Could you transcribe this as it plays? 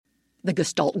The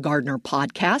Gestalt Gardener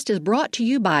podcast is brought to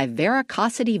you by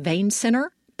Veracosity Vein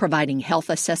Center, providing health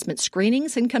assessment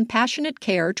screenings and compassionate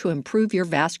care to improve your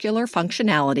vascular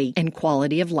functionality and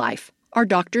quality of life. Our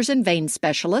doctors and vein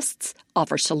specialists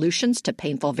offer solutions to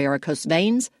painful varicose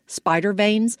veins, spider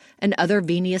veins, and other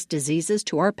venous diseases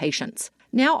to our patients.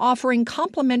 Now offering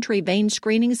complimentary vein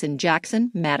screenings in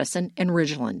Jackson, Madison, and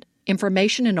Ridgeland.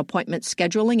 Information and appointment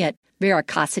scheduling at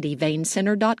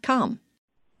veracosityveincenter.com.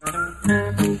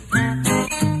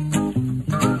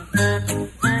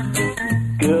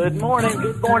 Good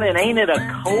morning. Ain't it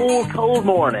a cold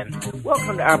morning?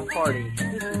 Welcome to our party.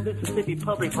 This is Mississippi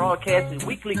Public Broadcasting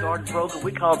weekly garden program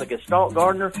we call the Gestalt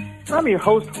Gardener. I'm your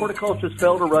host, horticulturist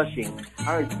Felder Rushing.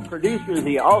 Our producer is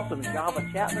the awesome Java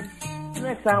Chapman. The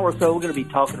next hour or so, we're going to be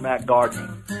talking about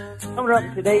gardening. Coming up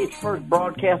in today's first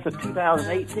broadcast of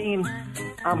 2018,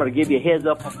 I'm going to give you a heads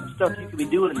up on some stuff you could be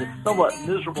doing in this somewhat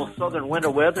miserable southern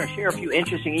winter weather and share a few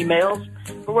interesting emails.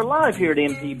 But we're live here at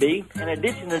MPB. In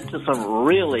addition to some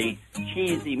really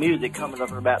cheesy music coming up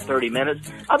in about 30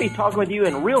 minutes, I'll be talking with you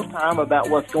in real time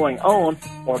about what's going on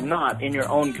or not in your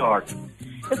own garden.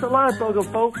 It's a live program,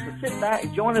 folks, so sit back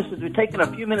and join us as we're taking a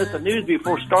few minutes of news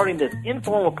before starting this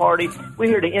informal party we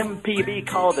hear the MPB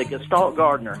call the Gestalt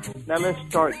Gardener. Now let's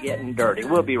start getting dirty.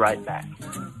 We'll be right back.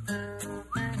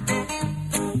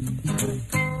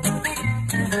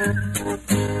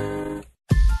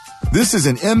 This is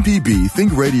an MPB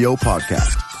Think Radio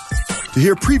podcast. To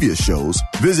hear previous shows,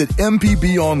 visit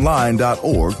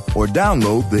mpbonline.org or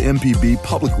download the MPB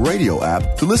Public Radio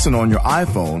app to listen on your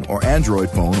iPhone or Android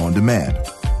phone on demand.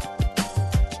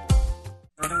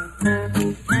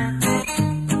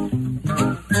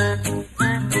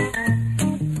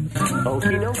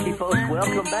 Okie dokie, folks.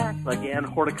 Welcome back. Again,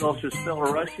 horticulturist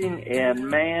Felder Rushing, and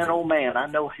man, oh man, I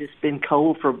know it's been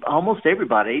cold for almost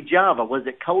everybody. Java, was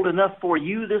it cold enough for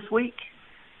you this week?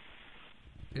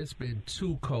 It's been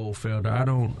too cold, Felder.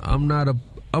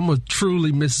 I'm a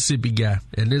truly Mississippi guy,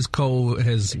 and this cold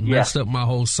has messed up my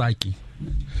whole psyche.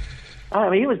 I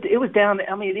mean, it was down.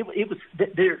 I mean, it was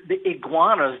the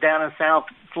iguanas down in South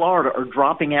Florida are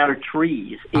dropping out of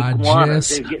trees.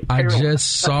 Iguanas, I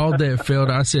just saw that,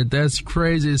 Felder. I said that's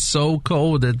crazy. It's so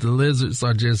cold that the lizards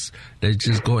are they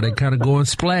kind of going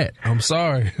splat. I'm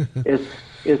sorry.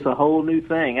 It's a whole new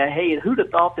thing. Hey, who'd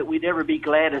have thought that we'd ever be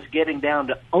glad it's getting down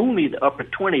to only the upper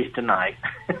 20s tonight?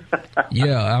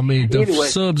 Yeah, I mean, the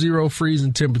sub-zero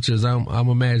freezing temperatures, I'm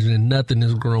imagining nothing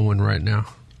is growing right now.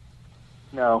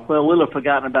 No, well, we'll have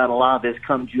forgotten about a lot of this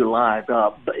come July.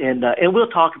 And we'll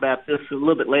talk about this a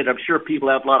little bit later. I'm sure people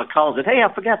have a lot of calls. But, hey,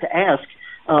 I forgot to ask,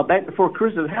 back before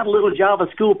Christmas, how did little Java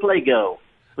school play go?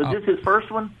 Was this his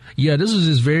first one? Yeah, this was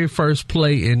his very first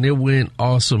play, and it went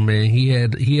awesome, man. He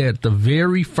had the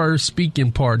very first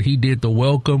speaking part. He did the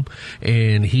welcome,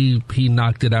 and he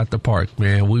knocked it out the park,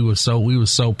 man. We were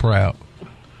so proud.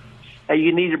 Hey,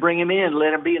 you need to bring him in.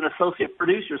 Let him be an associate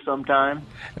producer sometime.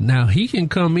 Now he can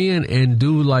come in and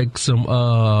do like some.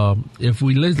 If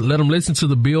we let him listen to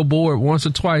the billboard once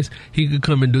or twice, he could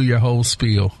come and do your whole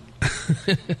spiel.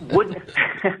 Wouldn't?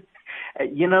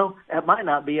 You know, that might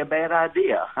not be a bad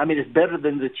idea. I mean, it's better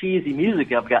than the cheesy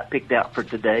music I've got picked out for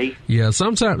today. Yeah,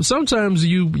 sometimes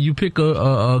you pick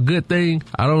a good thing.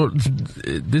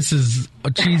 This is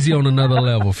a cheesy on another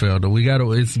level,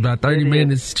 Felder. It's about 30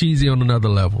 minutes cheesy on another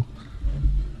level.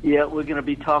 Yeah, we're going to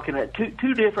be talking at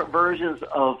two different versions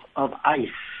of ice.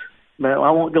 But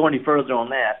I won't go any further on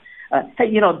that. Hey,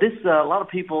 you know, a lot of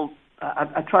people,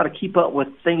 I try to keep up with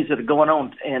things that are going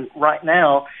on. And right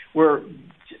now, we're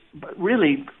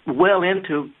really well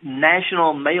into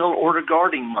National Mail Order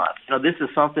Gardening Month. You know, this is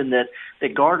something that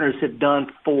gardeners have done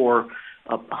for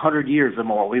 100 years or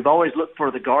more. We've always looked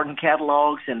for the garden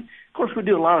catalogs, and of course we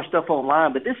do a lot of stuff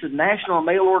online, but this is National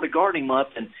Mail Order Gardening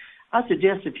Month, and I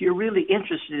suggest if you're really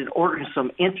interested in ordering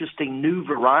some interesting new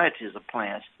varieties of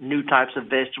plants, new types of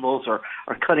vegetables or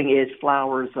cutting-edge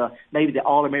flowers, maybe the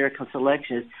All-American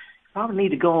selections, probably need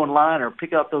to go online or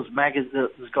pick up those magazines,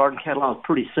 those garden catalogs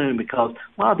pretty soon, because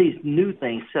a lot of these new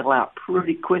things sell out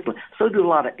pretty quickly. So do a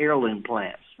lot of heirloom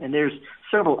plants. And there's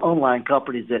several online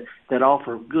companies that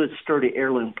offer good, sturdy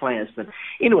heirloom plants. But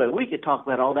anyway, we could talk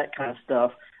about all that kind of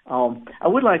stuff. I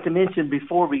would like to mention,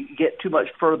 before we get too much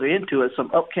further into it, some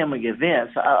upcoming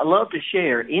events. I love to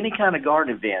share any kind of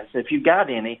garden events. If you've got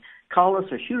any, call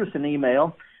us or shoot us an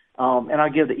email, and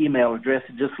I'll give the email address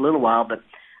in just a little while. But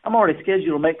I'm already scheduled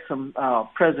to make some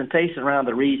presentation around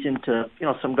the region to,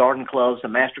 some garden clubs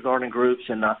and master garden groups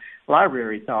and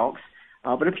library talks.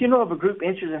 But if you know of a group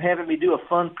interested in having me do a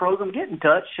fun program, get in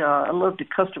touch. I'd love to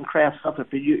custom craft something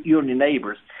for you and your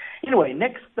neighbors. Anyway,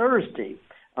 next Thursday,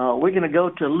 we're going to go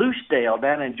to Lucedale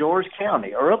down in George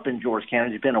County, or up in George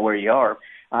County, depending on where you are.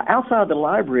 Outside the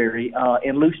library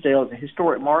in Lucedale is a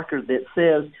historic marker that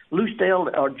says Lucedale,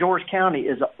 or George County,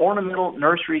 is the ornamental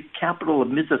nursery capital of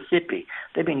Mississippi.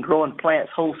 They've been growing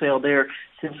plants wholesale there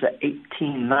since the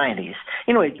 1890s.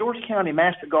 Anyway, George County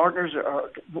Master Gardeners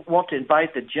want to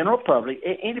invite the general public,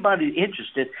 anybody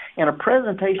interested, in a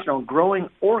presentation on growing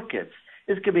orchids.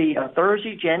 This could be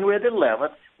Thursday, January the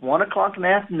 11th, 1 o'clock in the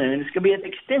afternoon. It's going to be at the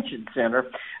Extension Center,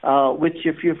 which,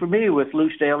 if you're familiar with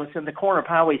Lucedale, it's in the corner of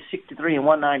Highway 63 and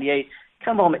 198,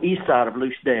 kind of on the east side of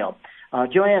Lucedale.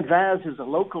 Joanne Vaz is a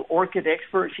local orchid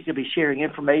expert. She could be sharing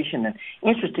information and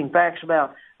interesting facts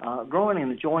about growing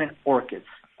and enjoying orchids.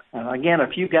 Again,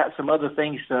 if you've got some other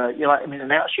things you'd like me to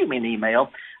announce, shoot me an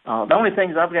email. The only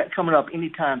things I've got coming up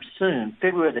anytime soon,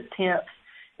 February the 10th,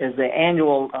 is the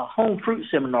annual home fruit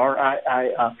seminar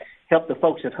I help the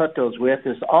folks at Hutto's with.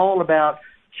 It's all about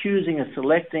choosing and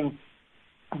selecting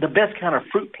the best kind of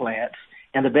fruit plants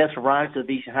and the best varieties of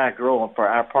these high growing for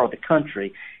our part of the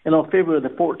country. And on February the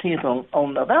 14th,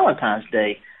 on Valentine's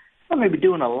Day, I'm going to be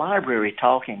doing a library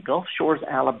talk in Gulf Shores,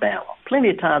 Alabama. Plenty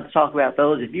of time to talk about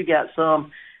those. If you got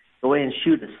some, go ahead and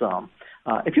shoot us some.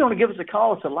 If you want to give us a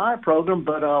call, it's a live program.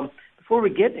 But before we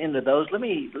get into those, let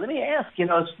me ask.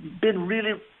 It's been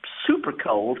really super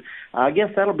cold. I guess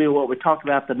that'll be what we talked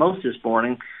about the most this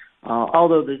morning.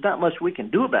 Although there's not much we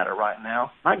can do about it right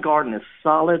now. My garden is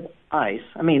solid ice.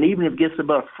 I mean, even if it gets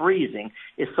above freezing,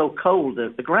 it's so cold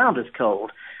that the ground is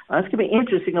cold. It's going to be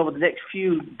interesting over the next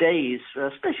few days,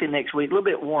 especially next week, a little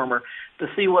bit warmer, to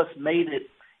see what's made it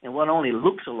and what only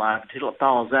looks alive until it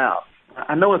thaws out.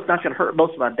 I know it's not going to hurt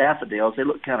most of my daffodils. They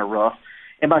look kind of rough.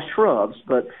 And my shrubs,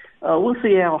 but we'll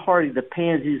see how hardy the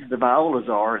pansies and the violas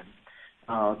are,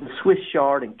 the Swiss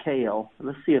chard and kale.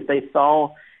 Let's see if they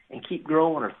thaw and keep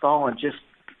growing or thaw and just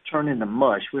turn into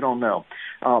mush. We don't know.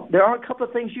 There are a couple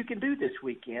of things you can do this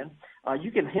weekend.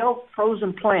 You can help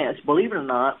frozen plants, believe it or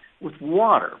not, with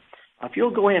water. If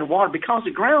you'll go in and water, because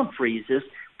the ground freezes,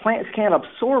 plants can't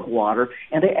absorb water,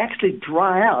 and they actually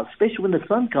dry out, especially when the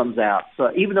sun comes out.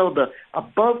 So even though the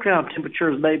above-ground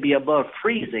temperatures may be above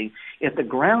freezing, if the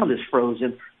ground is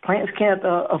frozen, plants can't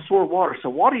absorb water. So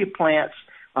water your plants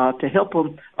to help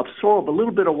them absorb a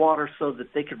little bit of water so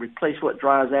that they can replace what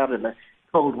dries out in the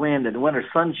cold wind and the winter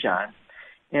sunshine.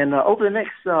 And over the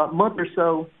next month or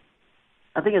so,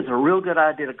 I think it's a real good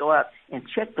idea to go out and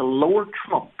check the lower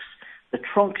trunks, the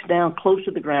trunks down close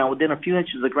to the ground, within a few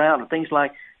inches of the ground, and things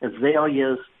like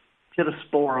azaleas,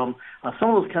 pittosporum,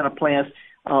 some of those kind of plants,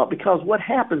 because what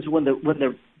happens when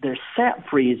their sap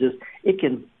freezes, it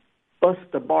can bust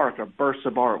the bark or burst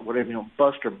the bark, whatever,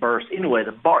 bust or burst. Anyway,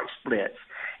 the bark splits.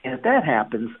 And if that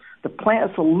happens, the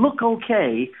plants will look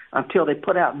okay until they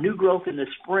put out new growth in the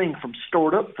spring from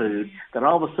stored up food. Then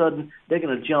all of a sudden, they're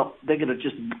going to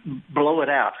just blow it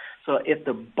out. So if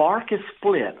the bark is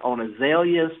split on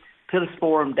azaleas,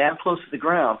 pittosporum down close to the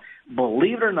ground,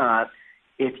 believe it or not,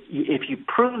 if you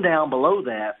prune down below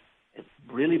that, it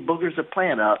really boogers the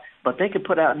plant up, but they can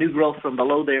put out new growth from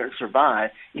below there and survive.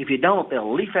 If you don't,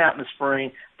 they'll leaf out in the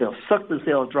spring, they'll suck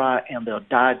themselves dry, and they'll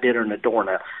die dead in the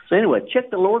doorknob. So anyway, check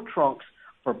the lower trunks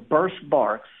for burst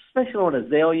barks, especially on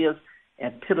azaleas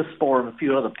and pittosporum and a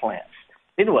few other plants.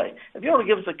 Anyway, if you want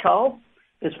to give us a call,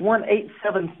 it's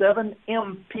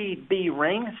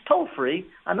 1-877-MPB-RING. It's toll-free.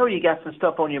 I know you got some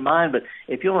stuff on your mind, but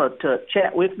if you want to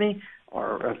chat with me,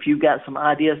 or if you've got some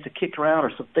ideas to kick around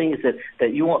or some things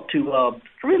that you want to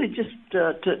really just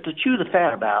to chew the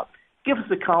fat about, give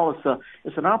us a call.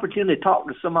 It's an opportunity to talk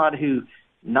to somebody who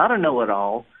not a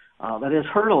know-it-all, that has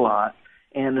heard a lot,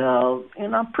 and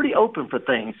I'm pretty open for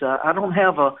things. I don't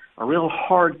have a real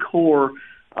hardcore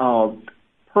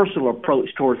personal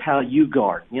approach towards how you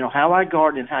garden. How I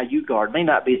garden and how you garden may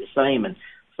not be the same, and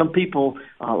some people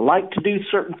like to do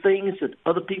certain things that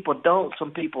other people don't.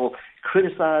 Some people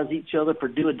criticize each other for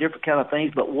doing different kind of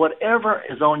things. But whatever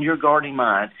is on your gardening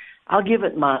mind, I'll give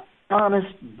it my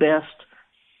honest, best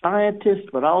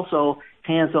scientist, but also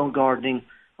hands-on gardening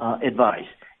advice.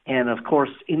 And, of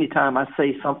course, anytime I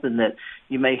say something that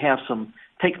you may have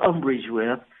take umbrage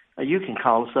with, you can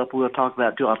call us up. We'll talk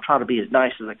about it, too. I'll try to be as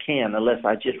nice as I can unless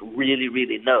I just really,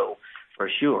 really know for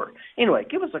sure. Anyway,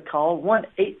 give us a call,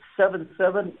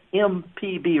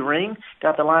 1-877-MPB-RING.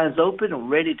 Got the lines open and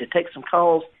ready to take some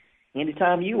calls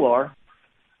anytime you are.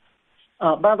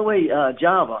 By the way,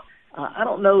 Java, I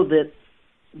don't know that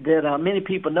many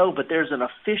people know, but there's an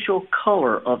official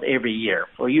color of every year.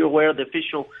 Are you aware of the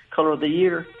official color of the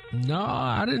year? No,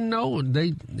 I didn't know.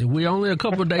 We only a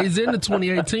couple of days into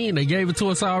 2018. They gave it to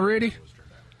us already.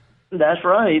 That's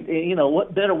right.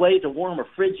 What better way to warm a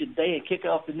frigid day and kick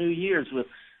off the New Year's with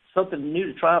something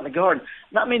new to try out in the garden.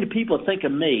 Not many people think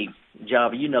of me,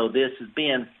 Java, you know this, as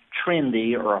being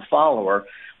trendy or a follower,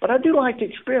 but I do like to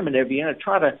experiment every year and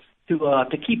try to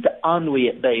keep the ennui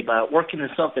at bay by working on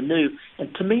something new.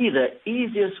 And to me, the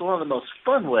easiest, one of the most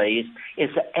fun ways is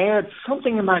to add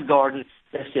something in my garden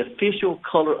that's the official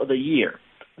color of the year.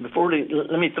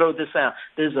 Let me throw this out.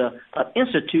 There's an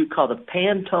institute called the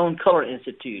Pantone Color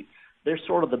Institute. They're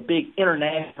sort of the big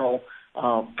international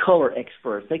color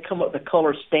experts. They come up with the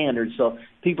color standards. So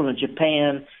people in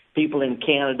Japan, people in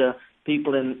Canada,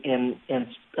 people in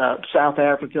South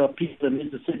Africa, people in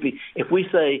Mississippi, if we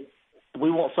say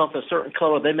we want something a certain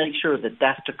color, they make sure that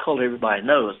that's the color everybody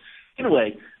knows.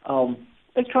 Anyway,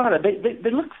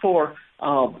 they look for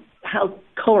how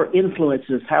color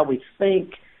influences how we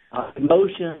think,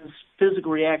 emotions,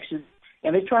 physical reactions,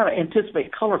 and they try to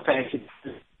anticipate color fashion,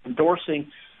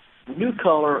 endorsing new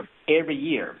color every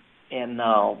year. And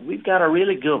we've got a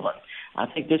really good one. I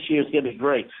think this year's going to be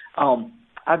great.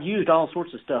 I've used all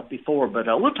sorts of stuff before, but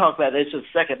we'll talk about this in a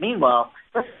second. Meanwhile,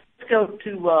 let's go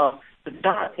to the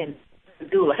Dot in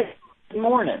Dula. Hey, good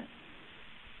morning.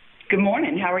 Good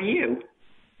morning. How are you?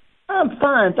 I'm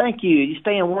fine, thank you. You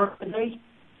staying warm today?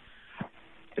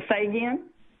 Say again?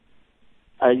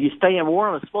 You staying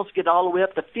warm? It's supposed to get all the way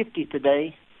up to 50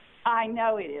 today. I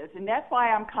know it is, and that's why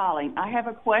I'm calling. I have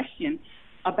a question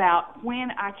about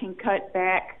when I can cut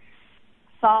back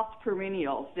soft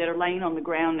perennials that are laying on the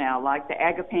ground now, like the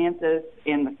agapanthus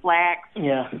and the flax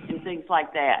and things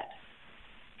like that.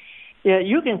 Yeah,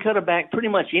 you can cut it back pretty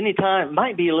much any time. It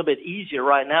might be a little bit easier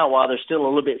right now while they're still a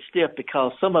little bit stiff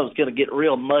because some of it's going to get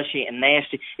real mushy and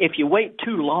nasty. If you wait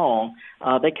too long,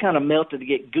 they kind of melt to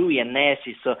get gooey and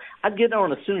nasty. So I'd get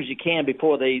on as soon as you can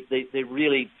before they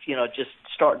really, just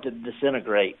start to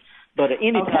disintegrate. But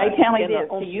anytime. Okay, tell me this.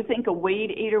 Do you think a weed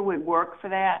eater would work for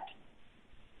that?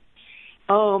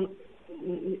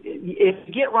 If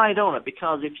you get right on it,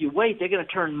 because if you wait, they're going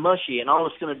to turn mushy, and all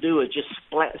it's going to do is just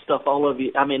splat stuff all over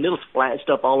you. I mean, it'll splat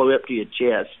stuff all the way up to your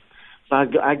chest. So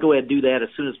I go ahead and do that as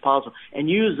soon as possible, and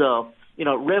use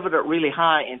rev it up really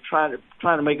high and try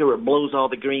to make it where it blows all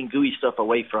the green gooey stuff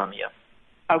away from you.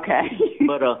 Okay.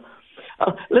 But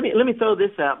let me throw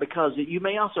this out because you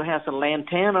may also have some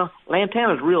lantana.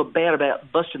 Lantana is real bad about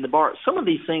busting the bark. Some of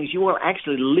these things you want to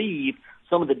actually leave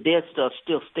some of the dead stuff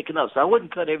still sticking up. So I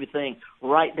wouldn't cut everything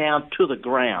right down to the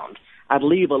ground. I'd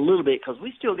leave a little bit because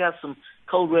we still got some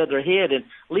cold weather ahead, and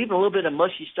leaving a little bit of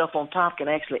mushy stuff on top can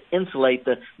actually insulate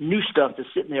the new stuff that's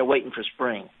sitting there waiting for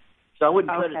spring. So I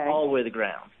wouldn't cut it all the way to the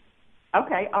ground.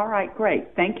 Okay, all right,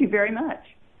 great. Thank you very much.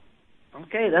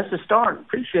 Okay, that's the start.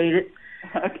 Appreciate it.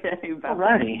 Okay,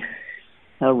 bye.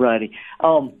 All righty.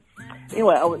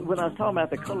 Anyway, when I was talking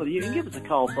about the color of the year, you can give us a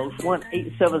call, folks,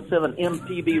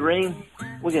 1-877-MPB-RING.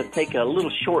 We're going to take a little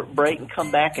short break and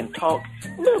come back and talk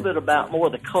a little bit about more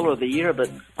of the color of the year, but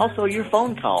also your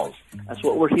phone calls. That's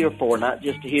what we're here for, not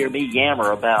just to hear me yammer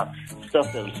about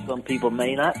stuff that some people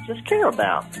may not just care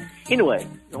about. Anyway,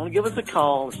 you want to give us a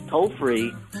call. It's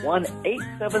toll-free,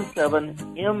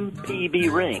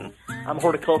 1-877-MPB-RING. I'm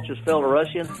horticulturist Felder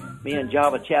Rushing. Me and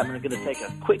Java Chapman are going to take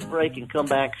a quick break and come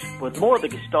back with more of the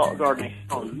Gestalt Gardening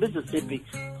on Mississippi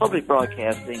Public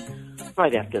Broadcasting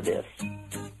right after this.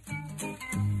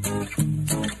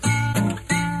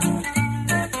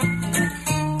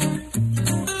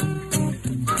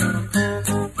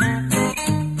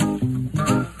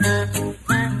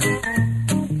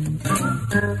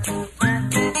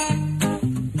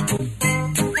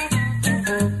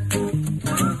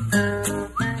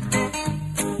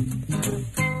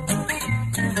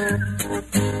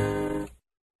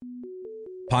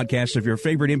 Podcasts of your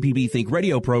favorite MPB Think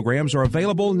radio programs are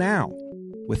available now.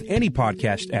 With any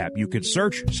podcast app, you can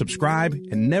search, subscribe,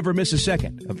 and never miss a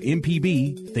second of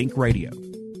MPB Think Radio.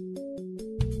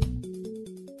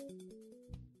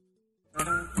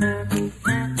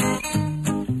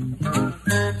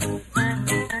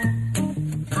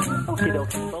 Okay,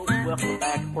 folks, welcome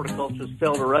back. Horticulturist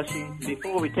Felder Rushing.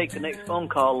 Before we take the next phone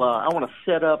call, I want to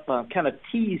set up kind of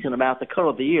teasing about the color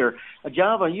of the year.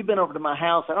 Java, you've been over to my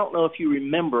house. I don't know if you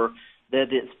remember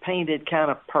that it's painted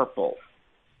kind of purple.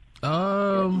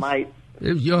 Okay.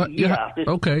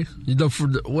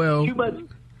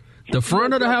 The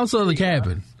front of the house or the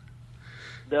cabin?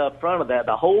 The front of that,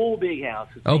 the whole big house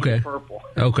is painted purple.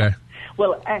 Okay.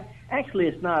 Well, actually,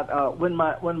 it's not. When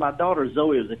my daughter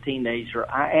Zoe was a teenager,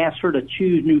 I asked her to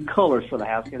choose new colors for the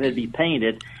house because it'd be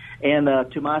painted. And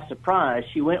to my surprise,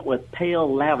 she went with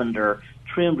pale lavender,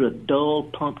 trimmed with dull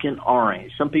pumpkin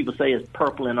orange. Some people say it's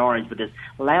purple and orange, but it's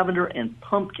lavender and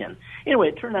pumpkin. Anyway,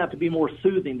 it turned out to be more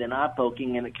soothing than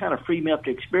eye-poking, and it kind of freed me up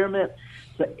to experiment.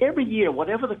 So every year,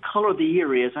 whatever the color of the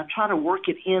year is, I try to work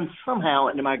it in somehow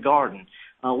into my garden.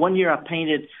 One year I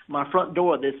painted my front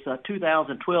door this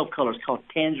 2012 color. It's called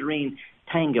Tangerine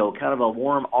Tango, kind of a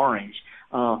warm orange.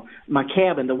 My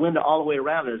cabin, the window all the way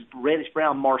around it is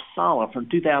reddish-brown Marsala from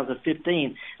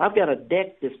 2015. I've got a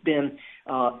deck that's been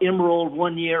emerald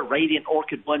one year, radiant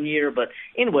orchid one year. But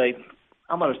anyway,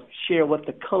 I'm going to share what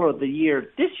the color of the year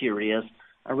this year is.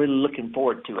 I'm really looking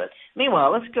forward to it.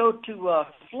 Meanwhile, let's go to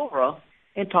Flora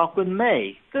and talk with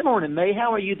May. Good morning, May.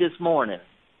 How are you this morning?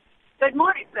 Good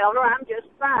morning, Felder. I'm just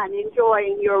fine,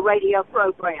 enjoying your radio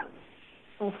program.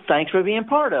 Well, thanks for being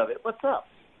part of it. What's up?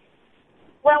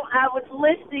 Well, I was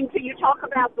listening to you talk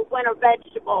about the winter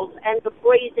vegetables and the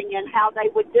freezing and how they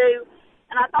would do,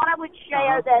 and I thought I would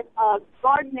share that a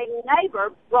gardening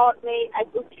neighbor brought me a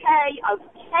bouquet of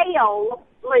kale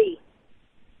leaves.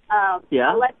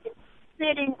 Left it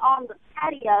sitting on the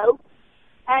patio,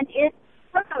 and it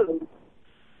froze.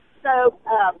 So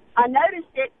I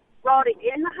noticed it, brought it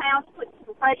in the house, put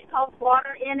some fresh cold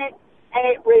water in it, and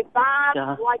it revived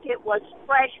like it was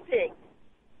fresh picked.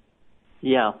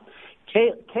 Yeah.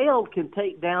 Kale can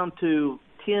take down to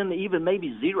 10, even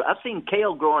maybe 0. I've seen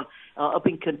kale growing up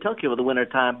in Kentucky over the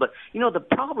wintertime. But, the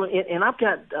problem, and I've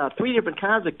got 3 different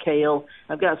kinds of kale.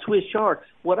 I've got Swiss chard.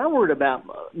 What I'm worried about,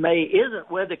 May,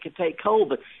 isn't whether it can take cold,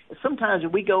 but sometimes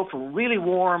we go from really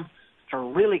warm to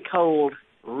really cold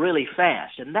really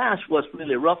fast, and that's what's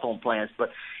really rough on plants. But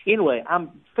anyway,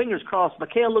 I'm fingers crossed. My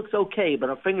kale looks okay, but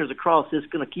I'm fingers crossed it's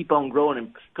going to keep on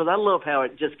growing, because I love how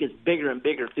it just gets bigger and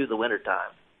bigger through the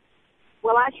wintertime.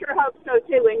 Well, I sure hope so,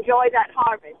 too. Enjoy that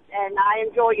harvest, and I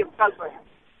enjoy your program.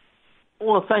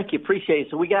 Well, thank you. Appreciate it.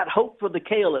 So we got hope for the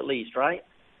kale at least, right?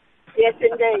 Yes,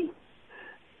 indeed.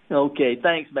 Okay.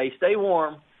 Thanks, May. Stay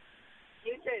warm.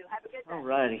 You too. Have a good day. All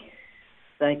righty.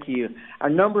 Thank you. Our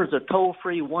numbers are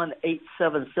toll-free,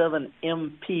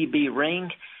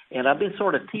 1-877-MPB-RING. And I've been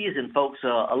sort of teasing folks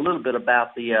a little bit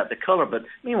about the color. But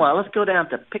meanwhile, let's go down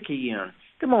to Picayune.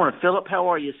 Good morning, Philip. How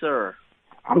are you, sir?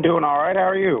 I'm doing all right. How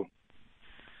are you?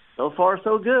 So far,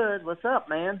 so good. What's up,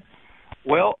 man?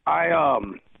 Well, I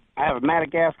have a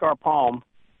Madagascar palm,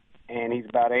 and he's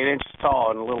about 8 inches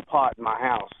tall in a little pot in my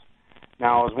house.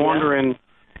 Now, I was wondering,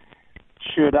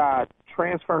 should I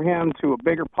transfer him to a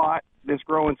bigger pot this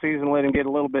growing season, let him get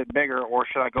a little bit bigger, or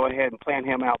should I go ahead and plant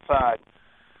him outside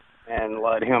and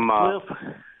let him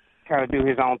kind of do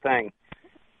his own thing?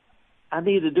 I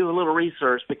need to do a little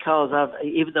research, because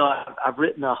even though I've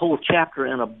written a whole chapter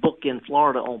in a book in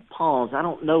Florida on palms, I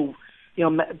don't know.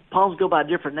 Palms go by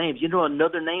different names. You know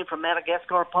another name for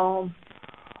Madagascar palm?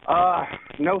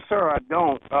 No, sir, I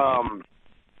don't.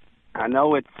 I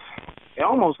know it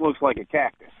almost looks like a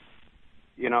cactus.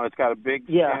 It's got a big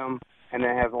stem, and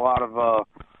it has a lot.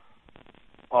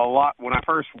 When I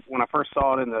first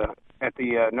saw it at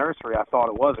the nursery, I thought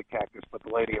it was a cactus, but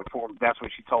the lady informed that's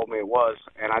what she told me it was.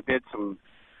 And I did some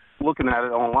looking at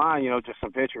it online, just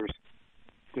some pictures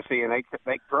to see, and they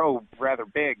grow rather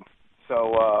big.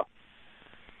 So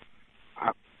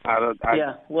I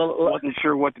wasn't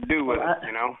sure what to do with it.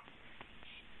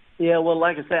 Yeah, well,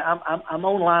 like I said, I'm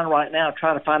online right now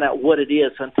trying to find out what it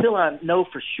is. So until I know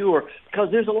for sure, because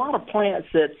there's a lot of plants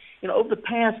that, over the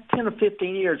past 10 or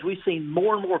 15 years, we've seen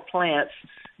more and more plants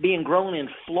being grown in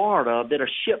Florida that are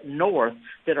shipped north,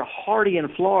 that are hardy in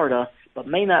Florida, but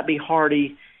may not be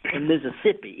hardy in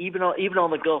Mississippi, even on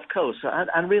the Gulf Coast. So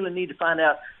I really need to find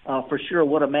out for sure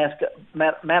what a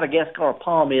Madagascar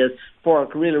palm is before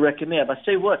I can really recommend. But I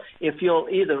tell you what, if you'll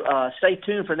either stay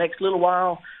tuned for the next little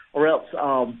while, or else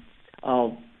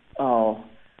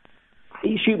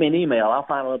you shoot me an email. I'll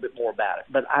find a little bit more about it.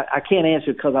 But I can't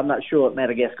answer because I'm not sure what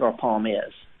Madagascar palm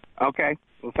is. Okay.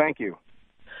 Well, thank you.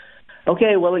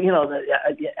 Okay. Well,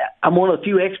 I'm one of the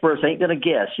few experts. I ain't going to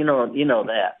guess. You know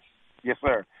that. Yes,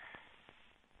 sir.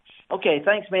 Okay.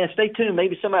 Thanks, man. Stay tuned.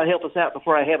 Maybe somebody will help us out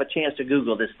before I have a chance to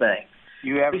Google this thing.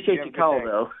 Appreciate your call,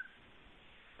 though.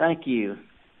 Thank you.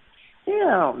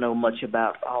 Yeah, I don't know much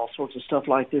about all sorts of stuff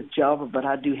like this, Java, but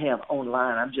I do have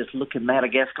online. I'm just looking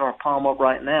Madagascar palm up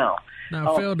right now.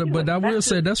 Now, Felder, but I will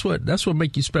say that's what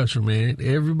make you special, man.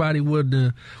 Everybody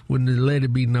wouldn't let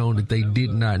it be known that they did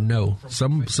not know.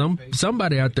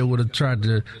 Somebody out there would have tried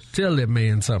to tell that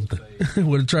man something.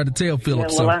 Would have tried to tell Philip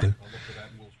something.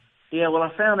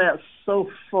 I found out so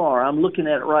far. I'm looking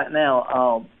at it right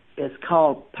now. It's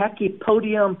called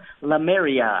Pachypodium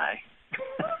lemmerii.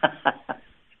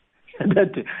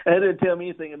 That didn't tell me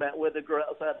anything about whether to grow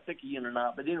outside the picayune or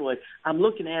not. But anyway, I'm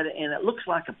looking at it, and it looks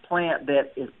like a plant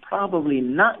that is probably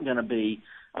not going to be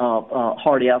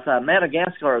hardy outside.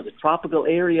 Madagascar is a tropical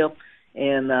area,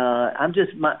 and I'm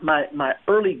just my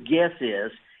early guess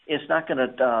is it's not going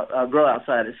to grow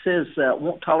outside. It says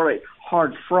won't tolerate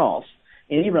hard frost,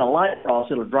 and even a light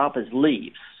frost, it'll drop its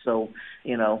leaves. So,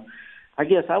 I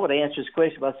guess I would answer this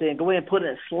question by saying go ahead and put it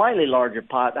in a slightly larger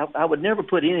pot. I would never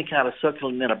put any kind of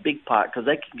succulent in a big pot because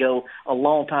they can go a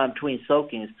long time between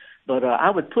soakings. But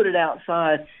I would put it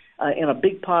outside in a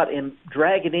big pot and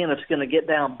drag it in if it's going to get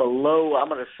down below, I'm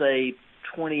going to say,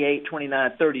 28,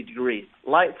 29, 30 degrees.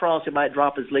 Light frost, it might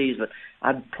drop its leaves, but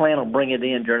I'd plan on bringing it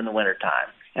in during the wintertime.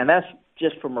 And that's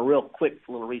just from a real quick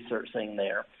little research thing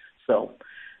there. So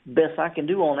best I can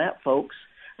do on that, folks.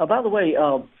 By the way,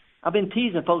 I've been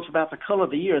teasing folks about the color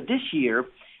of the year. This year,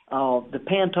 the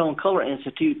Pantone Color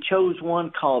Institute chose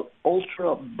one called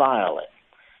Ultraviolet.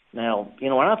 Now,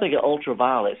 when I think of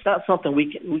ultraviolet, it's not something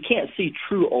we can't see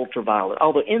true ultraviolet,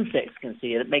 although insects can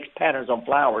see it. It makes patterns on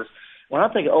flowers. When I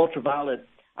think of ultraviolet,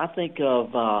 I think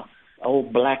of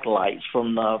old black lights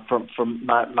from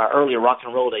my earlier rock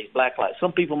and roll days, black lights.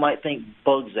 Some people might think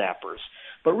bug zappers.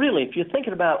 But really, if you're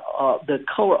thinking about the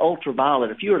color ultraviolet,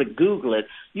 if you were to Google it,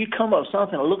 you'd come up with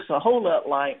something that looks a whole lot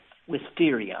like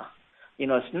wisteria.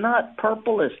 It's not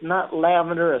purple, it's not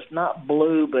lavender, it's not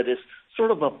blue, but it's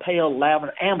sort of a pale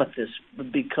lavender, amethyst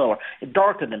would be color,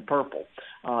 darker than purple.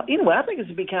 Anyway, I think this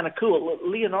would be kind of cool.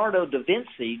 Leonardo da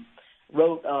Vinci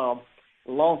wrote a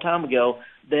long time ago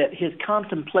that his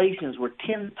contemplations were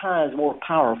 10 times more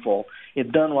powerful if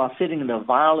done while sitting in the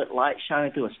violet light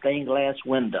shining through a stained glass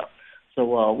window. So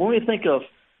when we think of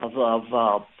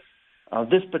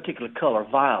this particular color,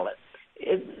 violet,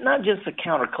 it's not just a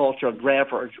counterculture, a grab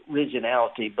for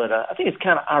originality, but I think it's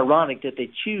kind of ironic that they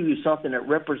choose something that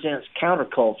represents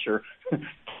counterculture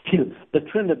to the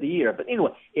trend of the year. But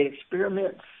anyway, it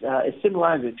experiments, it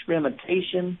symbolizes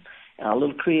experimentation, a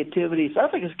little creativity. So I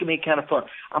think it's going to be kind of fun.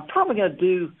 I'm probably going to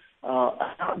do an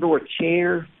outdoor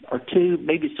chair or two,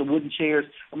 maybe some wooden chairs,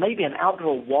 or maybe an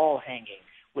outdoor wall hanging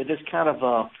with this kind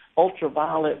of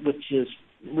ultraviolet, which is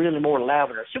really more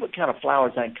lavender. See what kind of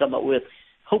flowers I can come up with,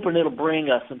 hoping it'll bring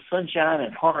some sunshine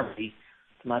and harmony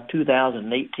to my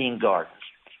 2018 gardens.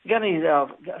 You got any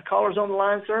callers on the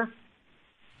line, sir?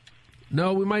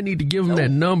 No, we might need to give them that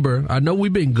number. I know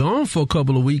we've been gone for a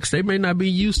couple of weeks. They may not be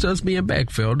used to us being back,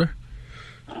 Felder.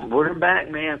 We're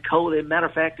back, man. Cold. As a matter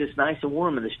of fact, it's nice and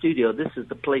warm in the studio. This is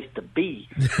the place to be.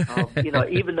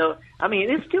 Even though,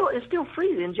 it's still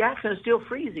freezing. Jackson is still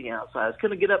freezing outside. It's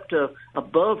going to get up to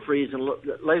above freezing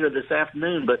later this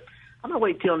afternoon, but I'm going to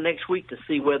wait till next week to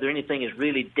see whether anything is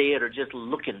really dead or just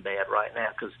looking bad right now,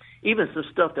 because even some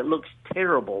stuff that looks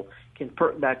terrible can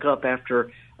perk back up after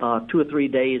 2 or 3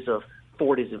 days of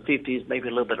 40s and 50s, maybe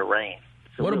a little bit of rain.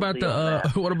 So what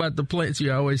about the plants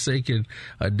you always say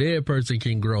a dead person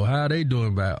can grow? How are they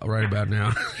doing right about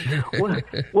now?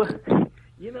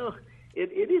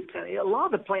 It is kind of a lot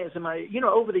of the plants in my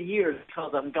over the years,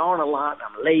 because I'm gone a lot and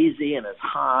I'm lazy and it's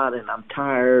hot and I'm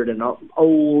tired and I'm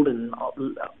old and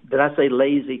did I say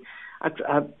lazy?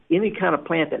 Any kind of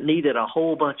plant that needed a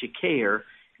whole bunch of care,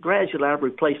 gradually I've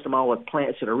replaced them all with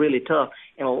plants that are really tough,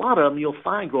 and a lot of them you'll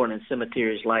find growing in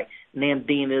cemeteries like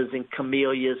nandinas and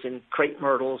camellias and crepe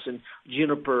myrtles and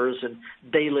junipers and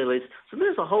daylilies. So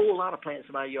there's a whole lot of plants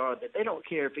in my yard that they don't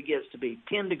care if it gets to be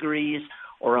 10 degrees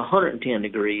or 110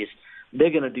 degrees. They're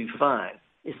going to do fine.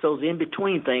 It's those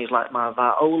in-between things like my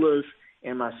violas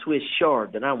and my Swiss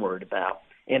chard that I'm worried about.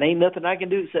 And ain't nothing I can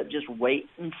do except just wait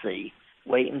and see.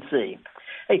 Wait and see.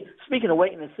 Hey, speaking of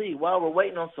waiting and see, while we're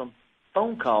waiting on some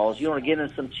phone calls, you want to get in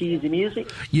some cheesy music?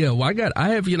 Yeah, well, I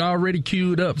have it already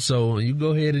queued up, so you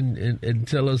go ahead and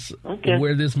tell us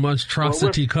where this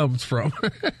monstrosity comes from.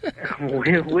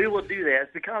 we will do that.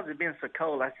 It's because it's been so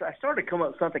cold. I started to come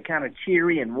up with something kind of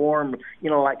cheery and warm,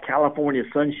 like California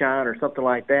sunshine or something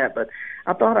like that, but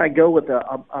I thought I'd go with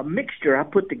a mixture I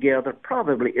put together,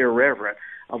 probably irreverent,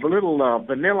 of a little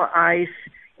Vanilla Ice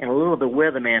and a little of the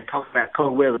Weatherman talking about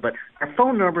cold weather. But our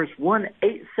phone number is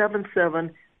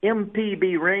 1-877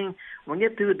 MPB ring. When we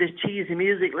get through with this cheesy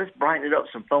music, let's brighten it up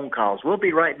some phone calls. We'll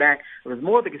be right back with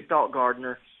more of the Gestalt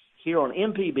Gardener here on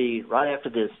MPB right after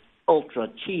this ultra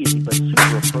cheesy but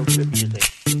super appropriate music.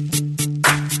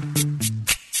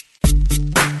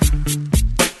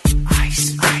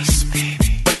 Ice, ice,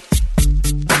 baby.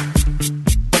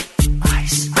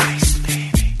 Ice, ice,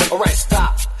 baby. All right,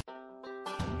 stop.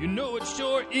 It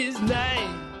sure is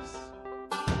nice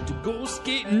to go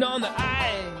skating on the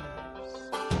ice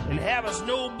and have a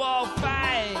snowball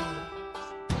fight,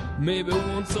 maybe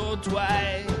once or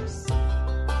twice.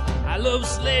 I love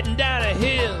sledding down a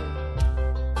hill,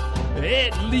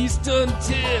 at least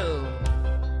until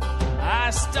I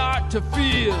start to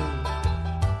feel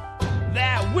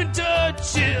that winter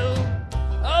chill.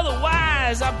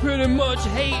 Otherwise, I pretty much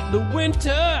hate the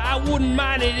winter. I wouldn't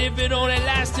mind it if it only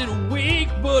lasted a week,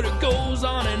 but it goes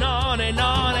on and on and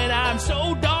on, and I'm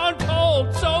so darn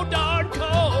cold, so darn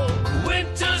cold.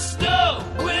 Winter snow,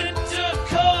 winter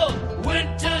cold,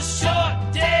 winter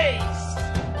short days,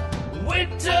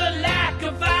 winter lack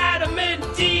of vitamin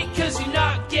D, 'cause you're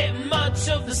not getting much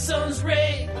of the sun's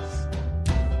rays.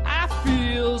 I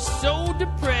feel so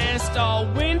depressed all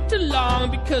winter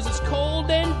long because it's cold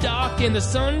and dark and the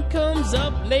sun comes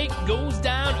up late, goes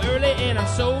down early, and I'm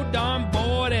so darn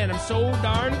bored and I'm so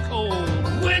darn cold.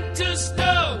 Winter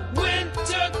snow,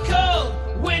 winter cold,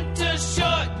 winter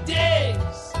short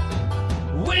days,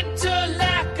 winter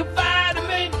lack of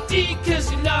vitamin D,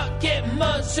 'cause you're not getting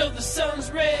much of the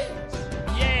sun's rays.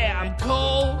 Yeah, I'm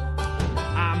cold,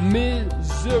 I'm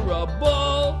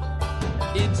miserable,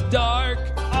 it's dark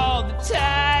all the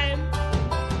time.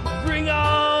 Bring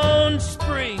on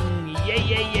spring, yeah,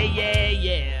 yeah, yeah, yeah,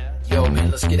 yeah. Yo, man,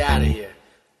 let's get out of here.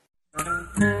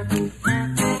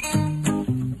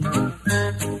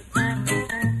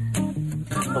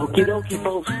 Okie dokie,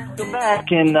 folks. Come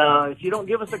back, and if you don't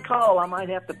give us a call, I might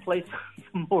have to play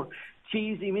some more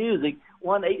cheesy music.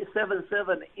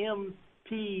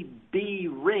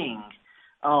 1-877-MPB-RING.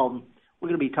 We're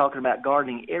going to be talking about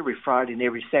gardening every Friday and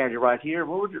every Saturday right here.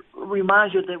 We'll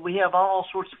remind you that we have all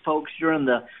sorts of folks during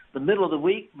the middle of the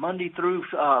week, Monday through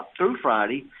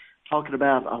Friday, talking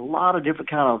about a lot of different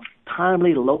kind of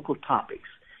timely local topics.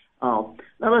 Now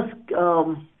let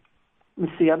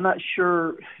me see. I'm not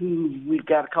sure who we've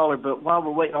got a caller, but while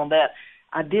we're waiting on that,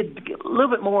 I did get a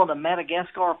little bit more on the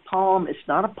Madagascar palm. It's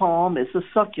not a palm. It's a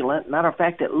succulent. Matter of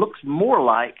fact, it looks more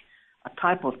like a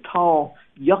type of tall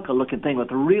yucca-looking thing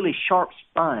with really sharp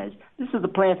spines. This is the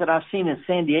plant that I've seen in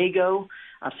San Diego.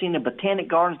 I've seen in Botanic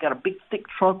Gardens. Got a big, thick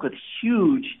trunk with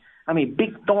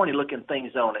big, thorny-looking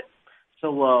things on it.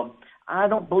 So I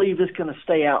don't believe it's going to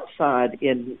stay outside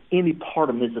in any part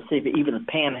of Mississippi, even the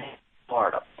Panhandle of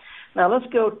Florida. Now let's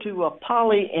go to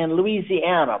Polly in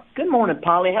Louisiana. Good morning,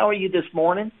 Polly. How are you this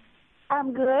morning?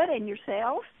 I'm good, and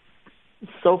yourself?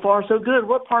 So far, so good.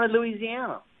 What part of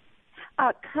Louisiana?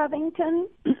 Covington.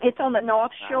 It's on the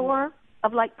North Shore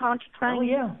of Lake Pontchartrain. Oh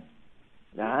yeah,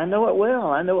 I know it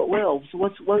well. So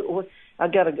what? I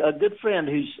got a good friend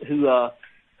who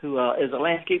is a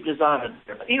landscape designer.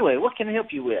 But anyway, what can I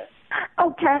help you with?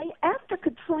 Okay, after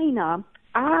Katrina,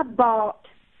 I bought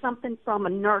something from a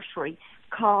nursery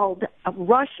called a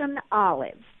Russian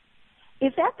olive.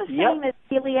 Is that the same as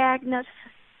Elaeagnus?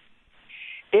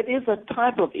 It is a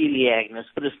type of Elaeagnus,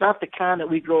 but it's not the kind that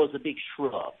we grow as a big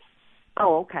shrub.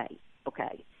 Oh, okay.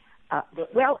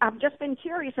 Well, I've just been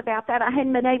curious about that. I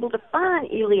hadn't been able to find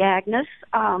Elaeagnus.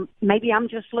 Maybe I'm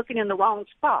just looking in the wrong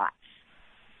spot.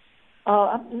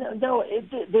 No,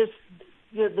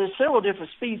 there's several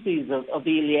different species of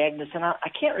the Elaeagnus, and I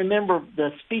can't remember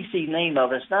the species name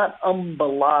of it. It's not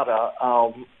umbellata.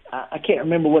 I can't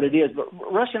remember what it is, but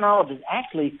Russian olive is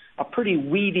actually a pretty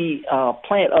weedy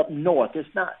plant up north.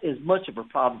 It's not as much of a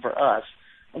problem for us,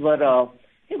 but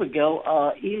here we go.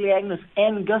 Elaeagnus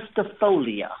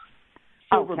angustifolia,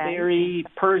 silverberry,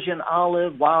 Persian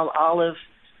olive, wild olive.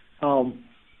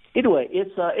 Anyway,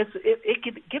 it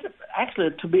could get it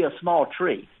actually to be a small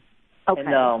tree. Okay.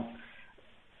 And,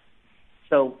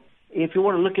 so if you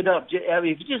want to look it up, if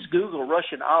you just Google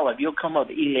Russian olive, you'll come up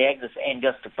with Elaeagnus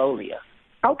angustifolia.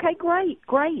 Okay, great.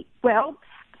 Well,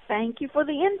 thank you for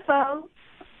the info.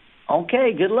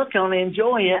 Okay, good luck on it.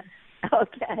 Enjoy it.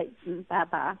 Okay,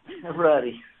 bye-bye.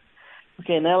 Alrighty.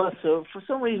 Okay, now let's, for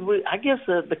some reason, I guess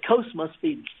the coast must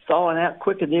be thawing out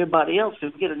quicker than everybody else.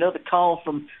 We get another call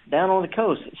from down on the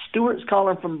coast. Stuart's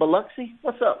calling from Biloxi.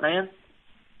 What's up, man?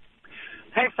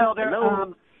 Hey, Felder.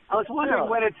 Hello. I was wondering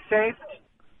when it's safe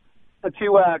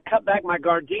to cut back my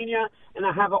gardenia, and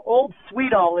I have an old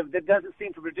sweet olive that doesn't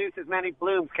seem to produce as many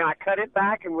blooms. Can I cut it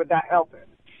back, and would that help it?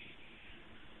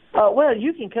 Well,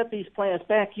 you can cut these plants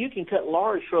back. You can cut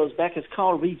large shrubs back. It's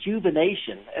called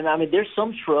rejuvenation. And, I mean, there's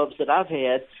some shrubs that I've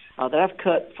had that I've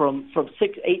cut from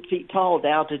 6-8 feet tall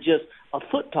down to just a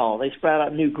foot tall. They sprout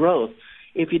out new growth.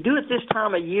 If you do it this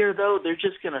time of year, though, they're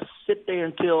just going to sit there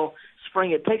until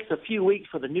spring. It takes a few weeks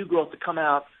for the new growth to come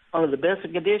out under the best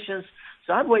of conditions.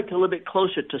 So I'd wait till a little bit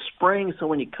closer to spring so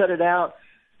when you cut it out,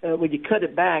 when you cut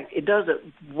it back, it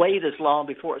doesn't wait as long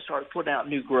before it starts putting out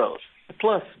new growth.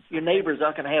 Plus, your neighbors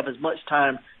aren't going to have as much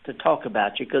time to talk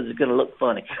about you because it's going to look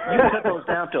funny. You cut those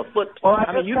down to a foot. Well,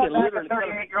 I mean, you can literally cut a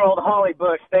 38-year-old holly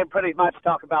bush. They pretty much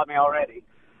talk about me already.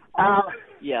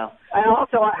 Yeah. And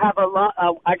also, I have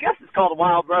I guess it's called a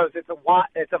wild rose. It's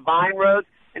a vine rose,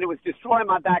 and it was destroying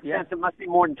my back fence. It must be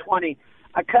more than 20.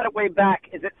 I cut it way back.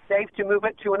 Is it safe to move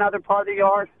it to another part of the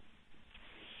yard?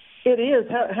 It is.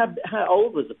 How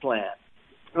old was the plant?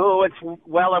 Oh, it's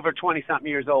well over 20-something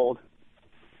years old.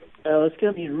 It's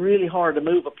going to be really hard to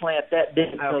move a plant that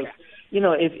big because,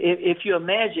 if you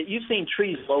imagine, you've seen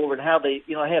trees lower and how they,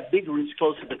 have big roots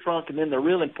close to the trunk, and then the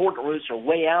real important roots are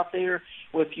way out there.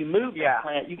 Well, if you move the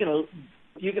plant, you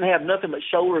can have nothing but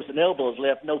shoulders and elbows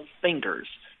left, no fingers,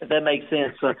 if that makes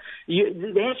sense. To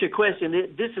answer your question,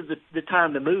 this is the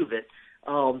time to move it.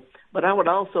 But I would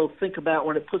also think about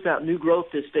when it puts out new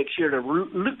growth this next year to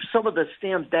loop some of the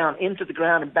stems down into the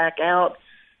ground and back out.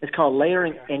 It's called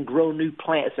layering and grow new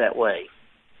plants that way.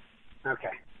 Okay.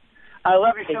 I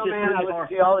love your show, man. I listen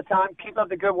to you all the time. Keep up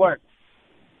the good work.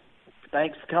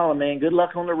 Thanks for calling, man. Good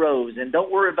luck on the roads. And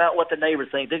don't worry about what the neighbors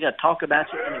think. They're going to talk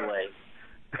about you anyway.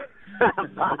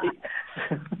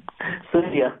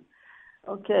 See ya.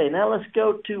 Okay, now let's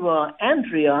go to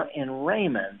Andrea in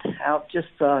Raymond, out just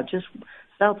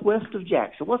southwest of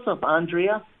Jackson. What's up,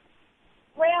 Andrea?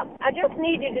 Well, I just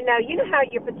needed to know, you know how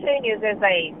your petunias, as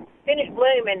they finish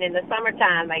blooming in the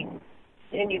summertime,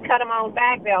 and you cut them on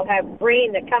back, they'll have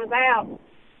green that comes out at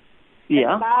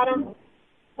the bottom.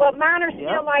 Well, mine are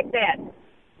still like that.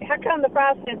 How come the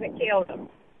frost hasn't killed them?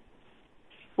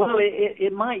 Well,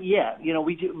 it might yet.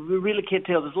 We really can't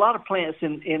tell. There's a lot of plants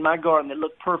in my garden that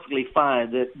look perfectly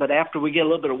fine, but after we get a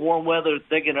little bit of warm weather,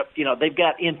 they're going to, they've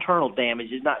got internal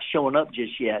damage. It's not showing up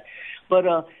just yet. But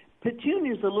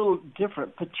petunias are a little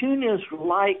different. Petunias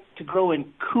like to grow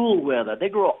in cool weather. They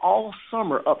grow all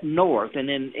summer up north and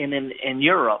in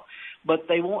Europe, but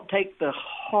they won't take the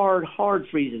hard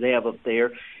freezes they have up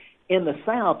there. In the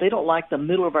south, they don't like the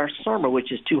middle of our summer,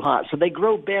 which is too hot. So they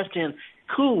grow best in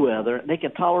cool weather. They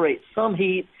can tolerate some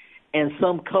heat and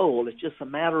some cold. It's just a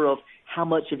matter of how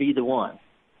much of either one.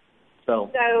 So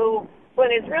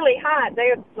when it's really hot,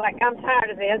 they're like, I'm tired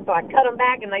of this, so I cut them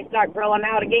back and they start growing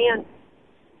out again.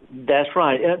 That's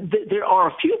right. There are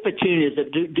a few petunias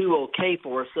that do okay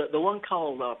for us. The one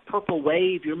called Purple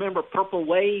Wave. You remember Purple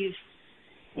Wave?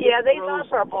 Yeah, these are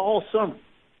purple. All summer.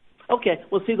 Okay.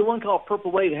 Well, see, the one called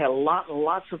Purple Wave had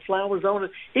lots of flowers on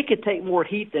it. It could take more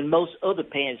heat than most other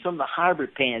pansies, some of the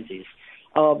hybrid pansies.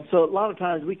 So a lot of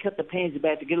times we cut the pansy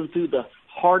back to get them through the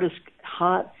hardest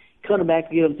hot, cut them back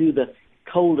to get them through the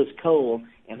coldest cold,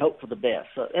 and hope for the best.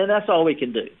 And that's all we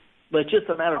can do. But it's just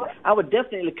a matter of, I would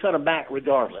definitely cut them back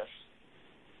regardless.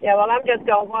 Yeah, well, I'm just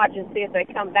going to watch and see if they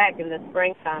come back in the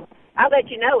springtime. I'll let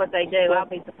you know if they do. I'll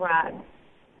be surprised.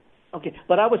 Okay,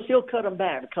 but I would still cut them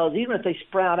back because even if they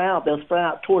sprout out, they'll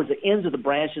sprout out towards the ends of the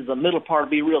branches. The middle part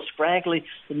will be real scraggly.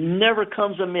 It never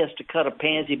comes amiss to cut a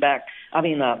pansy back. I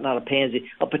mean, not a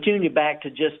pansy, a petunia back to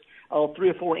just 3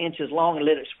 or 4 inches long and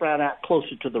let it sprout out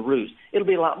closer to the roots. It'll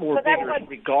be a lot more vigorous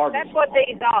regardless. That's what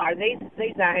these are. These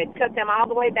I had cut them all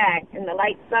the way back in the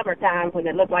late summertime when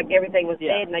it looked like everything was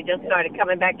dead, and they just started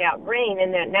coming back out green,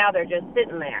 and then now they're just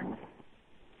sitting there.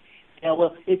 Yeah,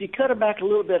 well, if you cut them back a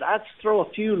little bit, I'd throw a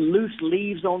few loose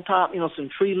leaves on top, some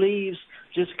tree leaves,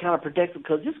 just to kind of protect them,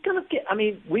 because it's going to get,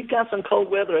 we've got some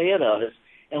cold weather ahead of us,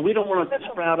 and we don't want to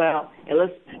sprout out unless,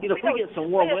 if we get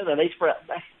some warm weather, they sprout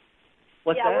back.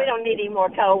 What's that? We don't need any more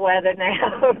cold weather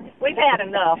now. We've had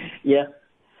enough. Yeah.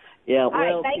 Yeah, all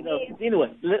well, right, thank you.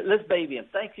 Anyway, let's baby him.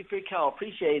 Thank you for your call.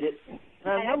 Appreciate it.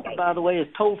 Our number, by the way, is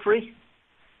toll-free.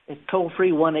 It's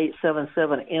toll-free,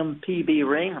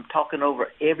 1-877-MPB-RING. I'm talking over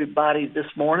everybody this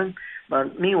morning.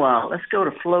 But meanwhile, let's go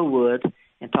to Flowood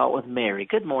and talk with Mary.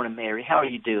 Good morning, Mary. How are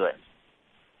you doing?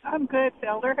 I'm good,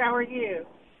 Felder. How are you?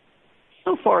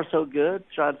 So far, so good.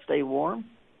 Try to stay warm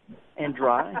and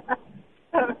dry.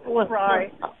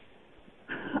 Right.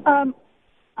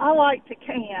 I like to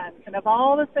can, and of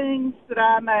all the things that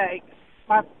I make,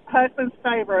 my husband's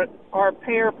favorite are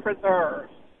pear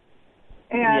preserves.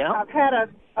 And I've had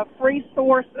a free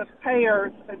source of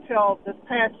pears until this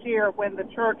past year when the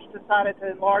church decided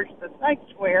to enlarge the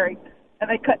sanctuary and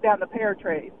they cut down the pear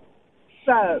trees.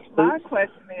 So my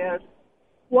question is,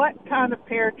 what kind of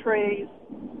pear trees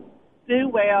do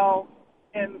well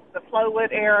in the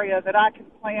Flowood area that I can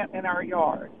plant in our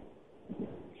yard?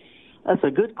 That's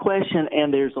a good question,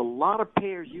 and there's a lot of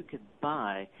pears you could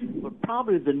buy, but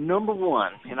probably the number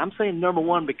one, and I'm saying number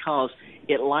one because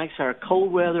it likes our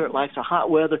cold weather, it likes our hot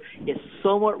weather, it's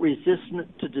somewhat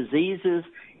resistant to diseases,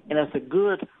 and it's a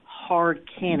good hard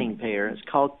canning pear. It's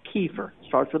called Kiefer. It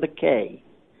starts with a K.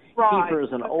 Right. Kiefer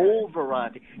is an old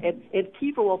variety, and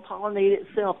Kiefer will pollinate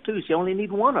itself too, so you only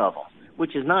need one of them,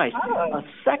 which is nice. Oh. A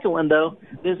second one, though,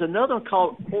 there's another one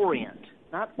called Orient.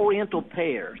 not Oriental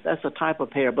pears. That's a type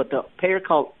of pear, but the pear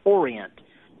called Orient.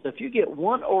 So if you get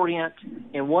one Orient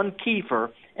and one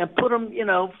Kiefer and put them,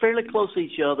 fairly close to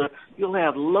each other, you'll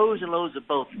have loads and loads of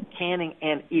both canning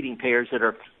and eating pears that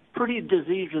are pretty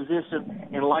disease resistant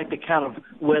and like the kind of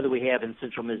weather we have in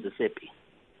central Mississippi.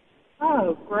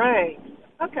 Oh, great.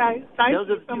 Okay. Thank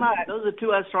you so much. Those are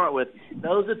two I start with.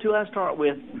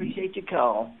 Appreciate your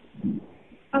call. Okay,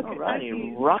 all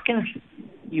righty. Rocking.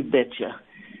 You betcha.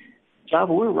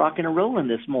 Java, we're rocking and rolling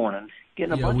this morning.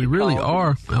 Getting a bunch we of really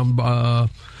calls. are.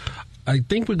 I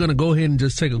think we're going to go ahead and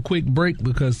just take a quick break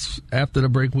because after the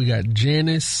break we got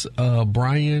Janice,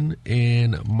 Brian,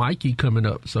 and Mikey coming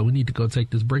up. So we need to go take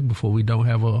this break before we don't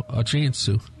have a chance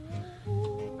to.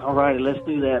 All righty, let's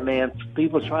do that, man.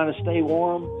 People trying to stay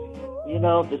warm.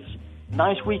 This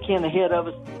nice weekend ahead of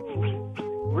us,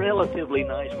 relatively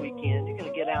nice weekend. You're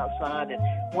going to get outside and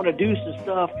want to do some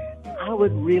stuff. I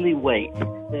would really wait.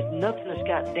 There's nothing that's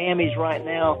got damage right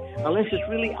now, unless it's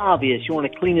really obvious. You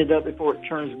want to clean it up before it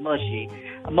turns mushy.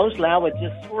 Mostly, I would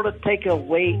just sort of take a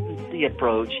wait-and-see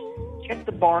approach. Check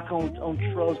the bark on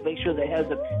shrubs, make sure that it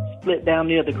hasn't split down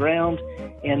near the ground,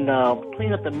 and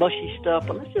clean up the mushy stuff.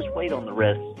 But let's just wait on the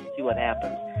rest and see what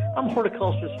happens. I'm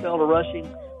horticulturist Felder Rushing.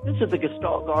 This is the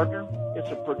Gestalt Gardener. It's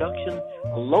a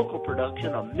local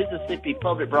production of Mississippi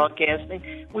Public Broadcasting.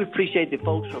 We appreciate the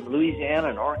folks from Louisiana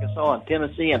and Arkansas and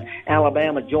Tennessee and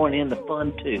Alabama joining in the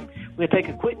fun, too. We'll take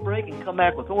a quick break and come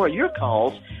back with more of your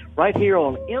calls right here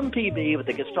on MPB with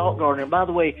the Gestalt Gardener. And by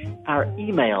the way, our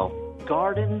email,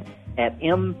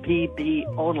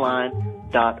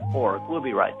 garden@mpbonline.org. We'll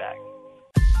be right back.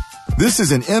 This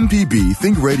is an MPB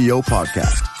Think Radio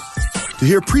podcast. To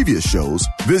hear previous shows,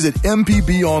 visit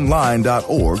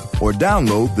mpbonline.org or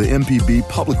download the MPB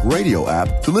Public Radio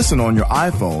app to listen on your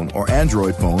iPhone or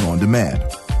Android phone on demand.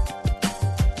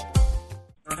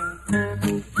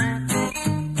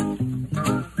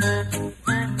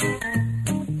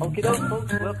 Okie doke,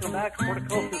 folks. Welcome back.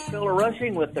 Horticulturist Felder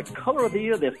Rushing with the color of the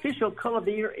year. The official color of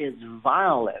the year is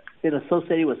violet. It's been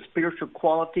associated with spiritual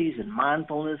qualities and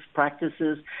mindfulness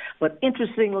practices. But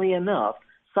interestingly enough,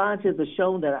 scientists have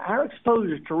shown that our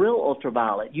exposure to real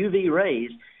ultraviolet, UV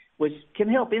rays, which can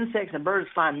help insects and birds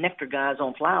find nectar guides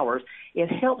on flowers, it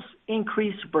helps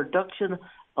increase the production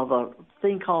of a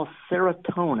thing called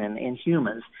serotonin in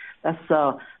humans. That's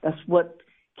what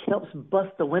helps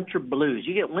bust the winter blues.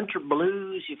 You get winter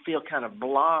blues, you feel kind of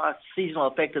blah, seasonal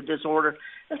affective disorder.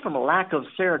 That's from a lack of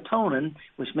serotonin,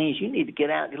 which means you need to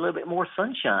get out and get a little bit more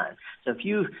sunshine. So if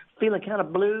you're feeling kind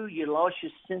of blue, you lost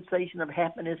your sensation of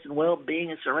happiness and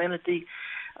well-being and serenity.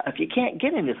 If you can't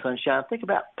get any sunshine, think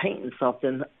about painting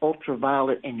something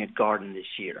ultraviolet in your garden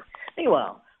this year. Anyway,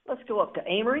 let's go up to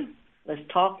Amory. Let's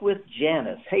talk with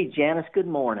Janice. Hey, Janice, good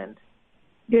morning.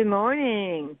 Good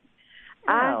morning.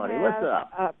 Howdy, what's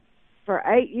up? For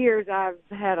 8 years, I've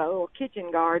had a little kitchen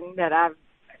garden that I've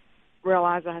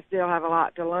realized I still have a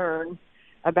lot to learn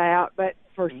about. But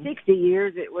for 60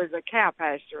 years, it was a cow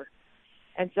pasture.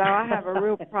 And so I have a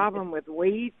real problem with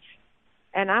weeds.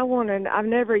 And I've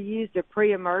never used a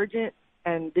pre-emergent.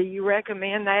 And do you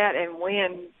recommend that? And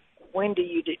when do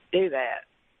you do that?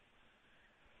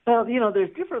 Well,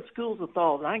 there's different schools of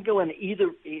thought, and I can go in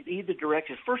either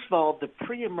direction. First of all, the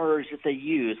pre-emerge that they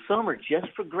use, some are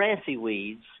just for grassy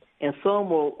weeds, and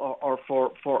some are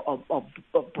for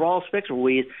a broad spectrum of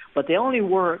weeds, but they only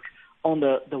work on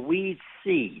the weed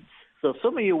seeds. So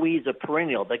some of your weeds are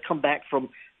perennial. They come back from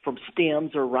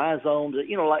stems or rhizomes,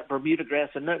 like Bermuda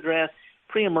grass and nutgrass.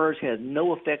 Pre-emerge has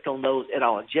no effect on those at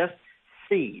all, just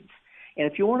seeds. And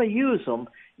if you want to use them,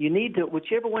 you need to,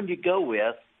 whichever one you go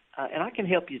with, and I can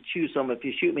help you choose some if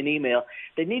you shoot me an email,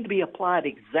 they need to be applied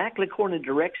exactly according to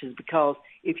directions, because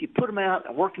if you put them out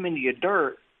and work them into your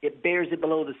dirt, it bears it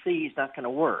below the seeds, not going to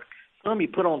work. Some you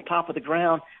put on top of the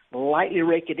ground, lightly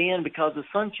rake it in because the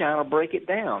sunshine will break it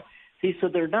down. See, so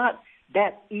they're not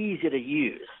that easy to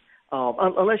use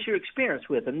unless you're experienced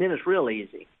with them, then it's real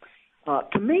easy.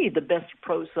 To me, the best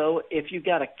approach, though, if you've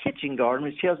got a kitchen garden,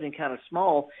 which tells me kind of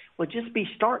small, would just be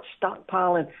start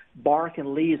stockpiling bark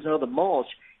and leaves and other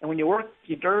mulch. And when you work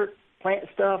your dirt, plant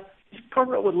stuff, just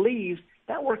cover it with leaves.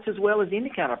 That works as well as any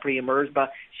kind of pre-emerge by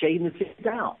shading the seeds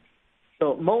out.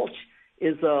 So mulch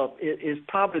is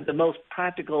probably the most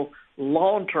practical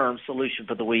long-term solution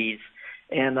for the weeds,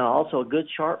 and also a good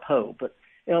sharp hoe. But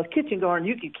kitchen garden,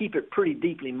 you can keep it pretty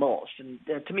deeply mulched, and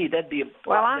to me that'd be a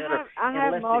lot better. I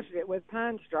have mulched it with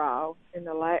pine straw in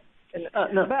the no,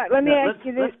 but let me ask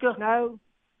you this. Let's go. No.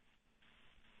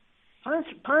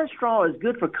 Pine straw is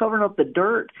good for covering up the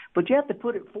dirt, but you have to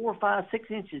put it 4, 5,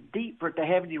 6 inches deep for it to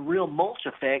have any real mulch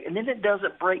effect, and then it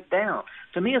doesn't break down.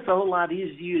 To me, it's a whole lot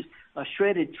easier to use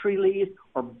shredded tree leaves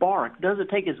or bark. It doesn't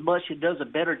take as much. It does a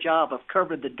better job of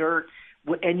covering the dirt,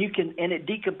 and it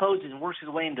decomposes and works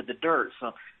its way into the dirt.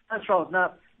 So pine straw is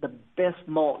not the best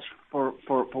mulch for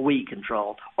weed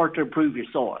control or to improve your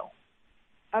soil.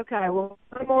 Okay, well,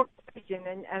 one more question,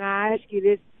 and I asked you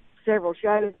this several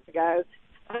shows ago.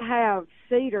 I have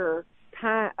cedar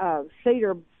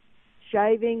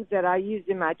shavings that I used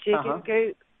in my chicken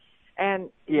coop, and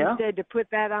you said to put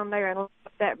that on there and let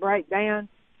that break down.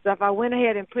 So if I went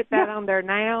ahead and put that on there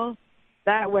now,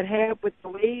 that would help with the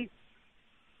weeds?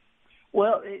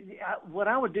 Well, what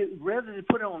I would do, rather than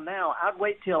put it on now, I'd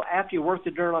wait till after you work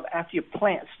the dirt up, after you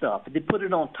plant stuff, and then put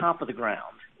it on top of the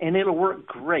ground. And it'll work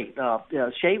great.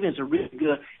 Shavings are really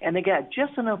good, and they got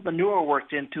just enough manure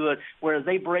worked into it where as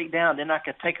they break down, they're not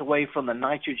going to take away from the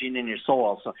nitrogen in your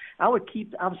soil. So I would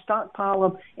stockpile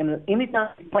them, and anytime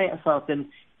you plant something,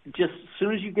 just as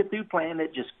soon as you get through planting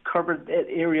it, just cover that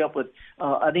area up with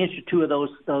an inch or two of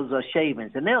those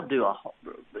shavings, and they'll do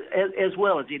as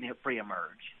well as any pre-emerge.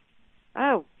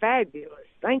 Oh, fabulous!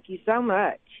 Thank you so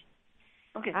much.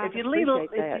 Okay, if you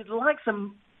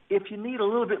need a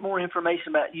little bit more information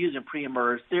about using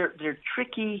pre-emerge, they're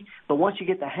tricky, but once you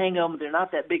get the hang of them, they're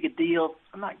not that big a deal.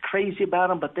 I'm not crazy about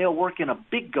them, but they'll work in a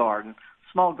big garden.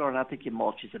 Small garden, I think your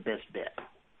mulch is the best bet.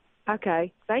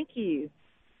 Okay, thank you.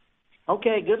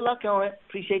 Okay, good luck on it.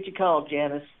 Appreciate your call,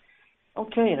 Janice.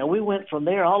 Okay, now we went from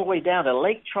there all the way down to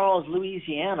Lake Charles,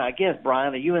 Louisiana. I guess,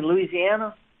 Brian, are you in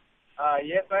Louisiana?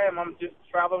 Yes, I am. I'm just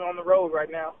traveling on the road right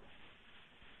now.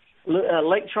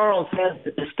 Lake Charles has the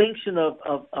distinction of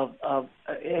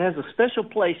it has a special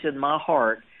place in my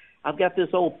heart. I've got this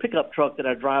old pickup truck that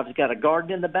I drive. It's got a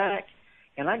garden in the back,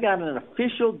 and I got an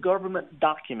official government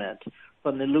document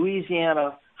from the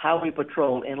Louisiana Highway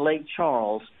Patrol in Lake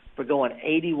Charles for going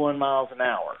 81 miles an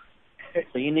hour.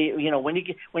 So you need, when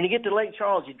you get to Lake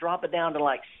Charles, you drop it down to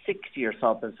like 60 or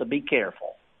something. So be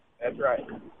careful. That's right.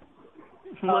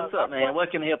 What's up, man? What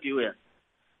can I help you with?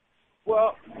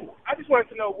 Well, I just wanted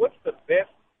to know what's the best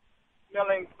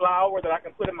smelling flower that I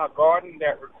can put in my garden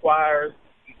that requires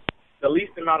the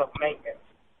least amount of maintenance.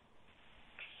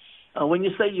 When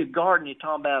you say your garden, you're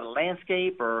talking about a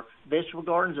landscape or vegetable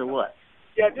gardens or what?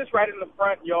 Yeah, just right in the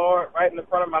front yard, right in the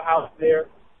front of my house there.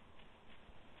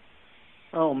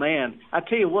 Oh, man. I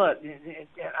tell you what,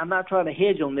 I'm not trying to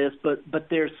hedge on this, but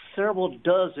there's several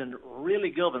dozen really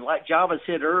good ones. Like Java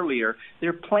said earlier, there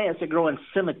are plants that grow in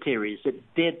cemeteries that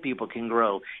dead people can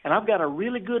grow. And I've got a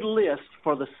really good list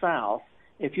for the South.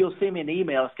 If you'll send me an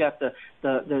email, it's got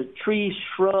the trees,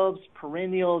 shrubs,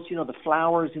 perennials, the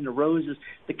flowers and the roses,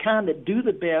 the kind that do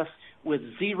the best with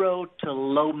zero to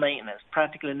low maintenance,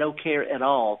 practically no care at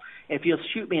all. If you'll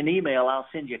shoot me an email, I'll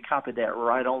send you a copy of that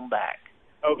right on back.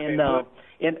 Okay.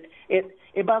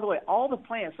 And by the way, all the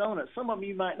plants on it, some of them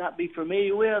you might not be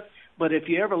familiar with, but if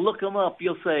you ever look them up,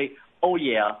 you'll say, oh,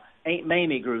 yeah, Aunt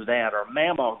Mamie grew that or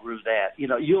Mama grew that.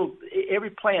 Every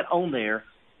plant on there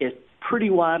is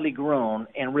pretty widely grown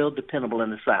and real dependable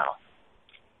in the South.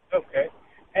 Okay.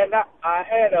 And I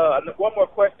had one more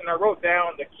question. I wrote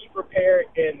down the keeper pear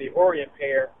and the Orient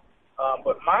pear,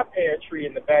 but my pear tree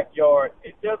in the backyard,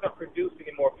 it doesn't produce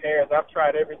any more pears. I've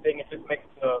tried everything. It just makes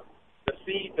the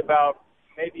seeds about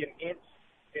maybe an inch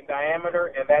in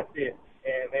diameter, and that's it.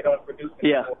 And they don't produce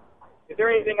anymore. Is there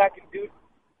anything I can do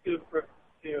to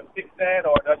fix that,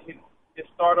 or does it just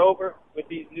start over with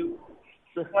these new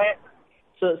plants?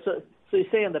 So you're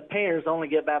saying the pears only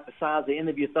get about the size of the end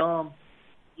of your thumb?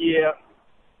 Yeah.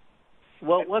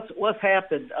 Well, what's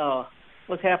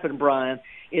happened, Brian,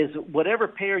 is whatever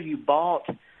pear you bought,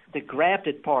 the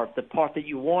grafted part, the part that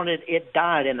you wanted, it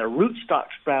died and the rootstock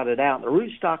sprouted out. And the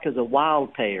rootstock is a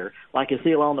wild pear, like you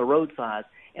see along the roadside,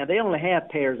 and they only have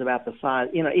pears about the size,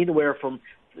 anywhere from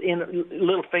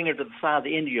little finger to the size of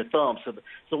the end of your thumb.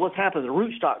 So what's happened? The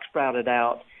rootstock sprouted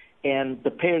out, and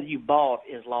the pear that you bought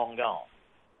is long gone.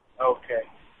 Okay.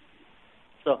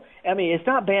 So it's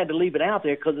not bad to leave it out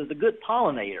there because it's a good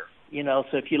pollinator.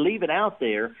 So if you leave it out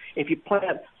there, if you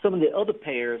plant some of the other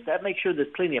pears, that makes sure there's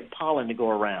plenty of pollen to go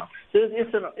around. So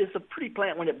it's a pretty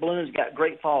plant when it blooms, got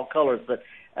great fall colors, but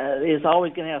it's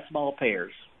always going to have small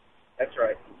pears. That's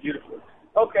right. Beautiful.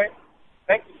 Okay.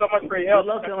 Thank you so much for your help.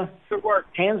 Good luck. Good work.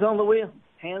 Hands on the wheel.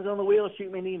 Hands on the wheel.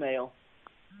 Shoot me an email.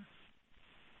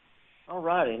 All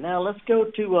righty. Now let's go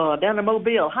to down to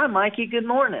Mobile. Hi, Mikey. Good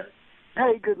morning.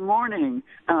 Hey, good morning.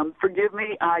 Forgive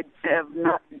me, I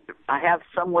have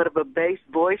somewhat of a bass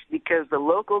voice because the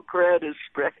local crud is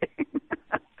spreading.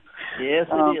 Yes,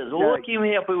 it is. What can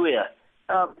we help you with?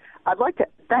 I'd like to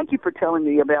thank you for telling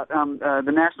me about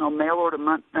the National Mail Order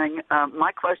Month thing.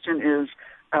 My question is,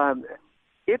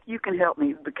 if you can help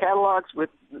me, the catalogs with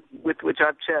which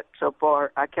I've checked so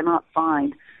far, I cannot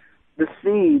find the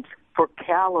seeds for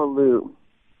callaloo.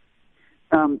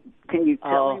 Can you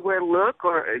tell me where to look,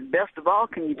 or best of all,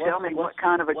 can you tell me what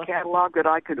kind of a catalog that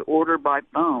I could order by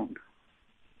phone?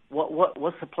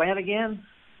 What's the plant again?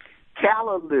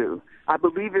 Callaloo. I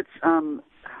believe it's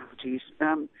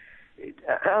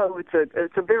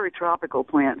it's a very tropical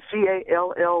plant.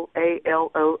 Callalloo,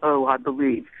 I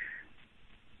believe.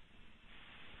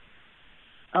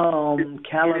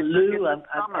 Callaloo.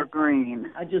 Summer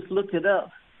green. I just looked it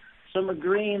up. Summer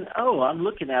green. Oh, I'm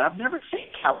looking at it. I've never seen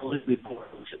callaloo before.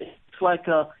 It's like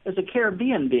it's a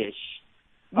Caribbean dish.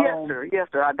 Yes, sir. Yes,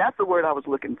 sir. That's the word I was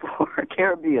looking for.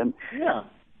 Caribbean. Yeah.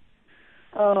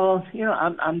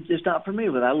 I'm just not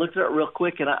familiar with it. I looked it up real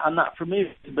quick, and I'm not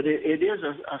familiar, but it is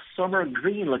a summer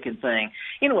green-looking thing.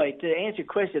 Anyway, to answer your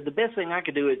question, the best thing I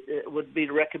could do would be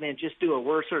to recommend just do a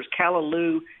word search,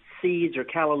 callaloo seeds or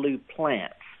callaloo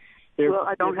plants.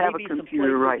 I don't have a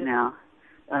computer right now.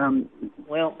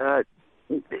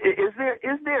 Is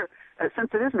there since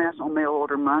it is National Mail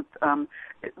Order Month,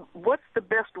 what's the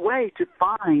best way to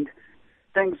find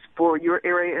things for your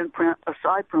area in print,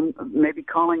 aside from maybe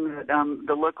calling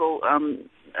the local?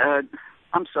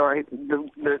 I'm sorry.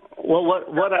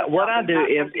 What I do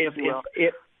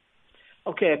if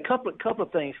okay, a couple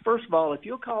of things. First of all, if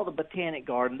you'll call the Botanic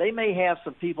Garden, they may have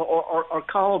some people, or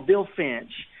call Bill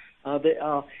Finch.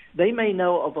 They may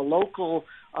know of a local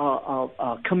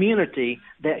community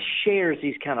that shares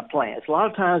these kind of plants. A lot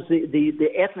of times the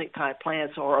ethnic type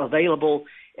plants are available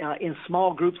in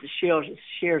small groups that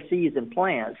share seeds and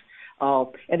plants,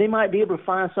 and they might be able to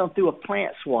find some through a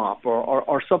plant swap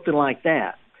or something like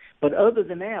that. But other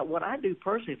than that, what I do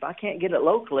personally, if I can't get it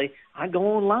locally, I go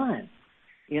online,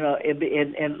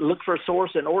 and look for a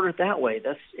source and order it that way.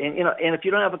 And if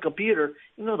you don't have a computer,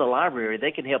 the library,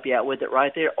 they can help you out with it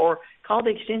right there, or call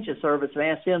the extension service and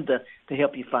ask them to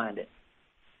help you find it.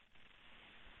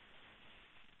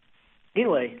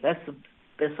 Anyway, that's the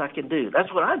best I can do.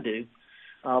 That's what I do.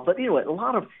 But anyway,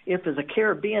 if there's a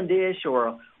Caribbean dish or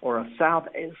a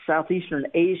Southeastern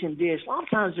Asian dish, a lot of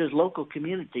times there's local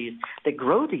communities that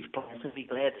grow these plants and be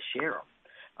glad to share them.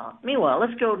 Meanwhile,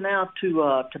 let's go now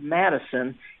to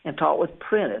Madison and talk with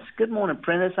Prentice. Good morning,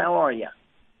 Prentice. How are you?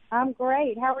 I'm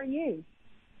great. How are you?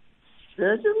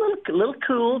 Just a little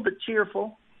cool, but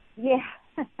cheerful. Yeah.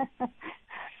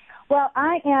 Well,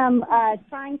 I am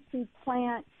trying to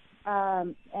plant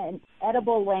an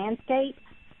edible landscape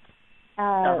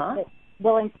that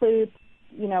will include,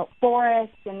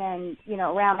 forest and then,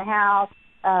 around the house.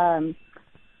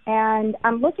 And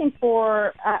I'm looking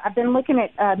for, I've been looking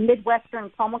at Midwestern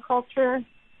permaculture,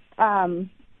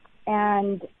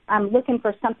 and I'm looking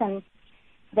for something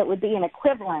that would be an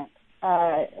equivalent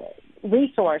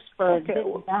resource for this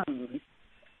zone.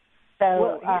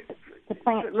 So to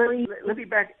plant trees. Let me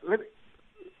back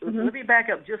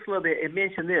up just a little bit and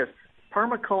mention this.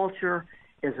 Permaculture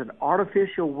is an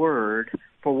artificial word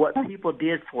for what people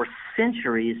did for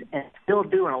centuries and still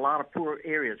do in a lot of poor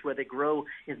areas where they grow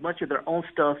as much of their own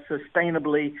stuff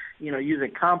sustainably,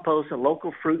 using compost and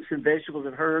local fruits and vegetables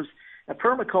and herbs. And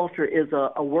permaculture is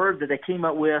a word that they came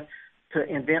up with to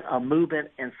invent a movement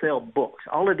and sell books.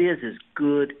 All it is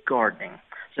good gardening.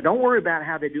 So don't worry about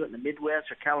how they do it in the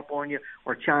Midwest or California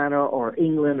or China or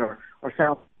England or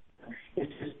South.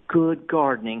 It's just good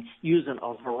gardening using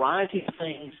a variety of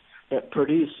things that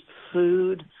produce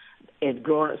food and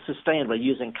growing it sustainably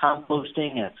using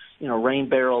composting and, rain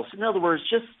barrels. In other words,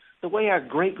 just the way our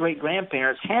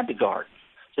great-great-grandparents had to garden.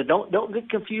 So don't get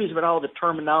confused about all the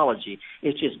terminology.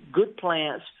 It's just good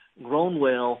plants grown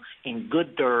well in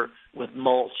good dirt with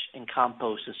mulch and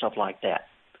compost and stuff like that.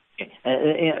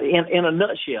 In a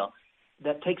nutshell,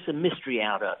 that takes the mystery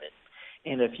out of it.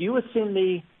 And if you would send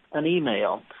me an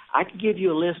email, I could give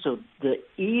you a list of the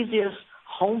easiest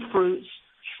home fruits,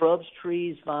 shrubs,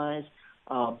 trees, vines,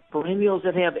 perennials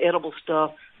that have edible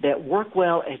stuff that work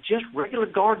well as just regular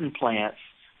garden plants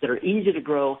that are easy to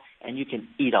grow and you can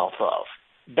eat off of.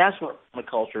 That's what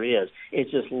permaculture is.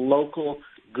 It's just local,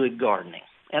 good gardening.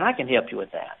 And I can help you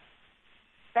with that.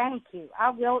 Thank you.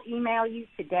 I will email you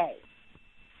today.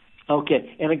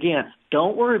 Okay. And again,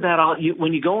 don't worry about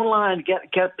when you go online,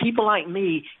 get people like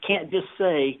me can't just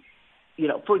say,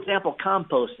 for example,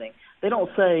 composting. They don't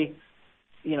say,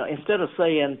 instead of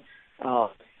saying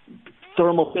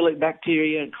thermophilic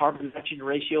bacteria and carbon nitrogen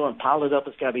ratio and pile it up,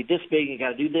 it's got to be this big, you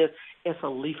got to do this. It's a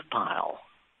leaf pile.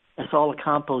 That's all a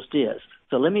compost is.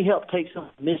 So let me help take some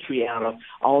mystery out of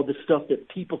all the stuff that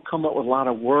people come up with a lot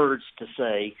of words to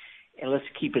say and let's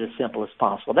keep it as simple as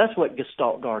possible. That's what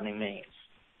Gestalt gardening means.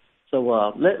 So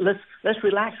let's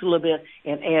relax a little bit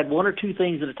and add one or two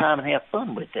things at a time and have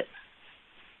fun with it.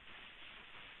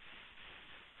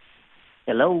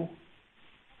 Hello?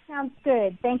 Sounds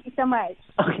good. Thank you so much.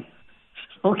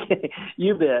 Okay,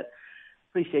 you bet.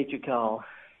 Appreciate your call.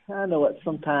 I know it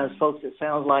sometimes, folks, it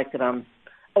sounds like that I'm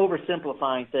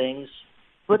oversimplifying things,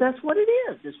 but that's what it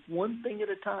is. It's one thing at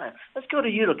a time. Let's go to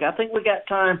Utica. I think we got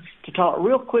time to talk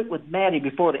real quick with Maddie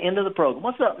before the end of the program.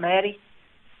 What's up, Maddie?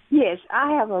 Yes,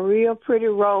 I have a real pretty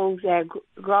rose that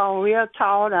grown real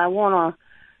tall, and I want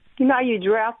to, how you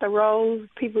drought the rose?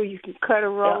 People, you can cut a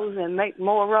rose and make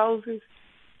more roses.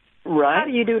 Right. How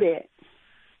do you do that?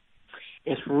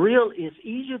 It's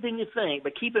easier than you think,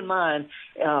 but keep in mind,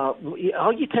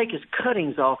 all you take is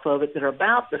cuttings off of it that are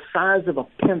about the size of a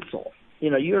pencil.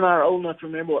 You and I are old enough to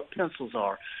remember what pencils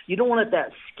are. You don't want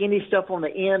that skinny stuff on the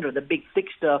end or the big thick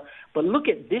stuff, but look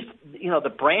at this, the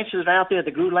branches out there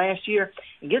that grew last year,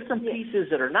 and get some pieces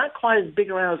that are not quite as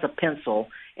big around as a pencil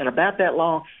and about that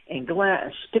long, and go out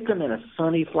and stick them in a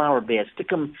sunny flower bed. Stick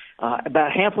them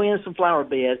about halfway in some flower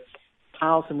beds,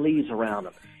 pile some leaves around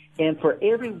them. And for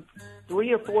every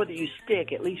 3 or 4 that you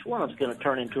stick, at least one of them's going to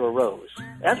turn into a rose.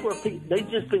 That's where they've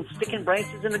just been sticking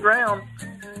branches in the ground.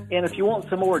 And if you want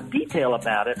some more detail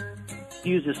about it,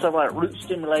 use stuff like root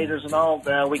stimulators and all.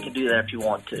 We can do that if you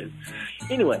want to.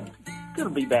 Anyway, going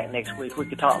to be back next week. We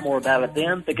can talk more about it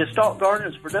then. The Gestalt Garden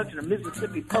is a production of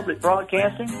Mississippi Public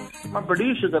Broadcasting. My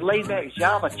producer, the laid-back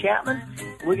Java Chapman.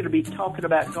 We're going to be talking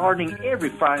about gardening every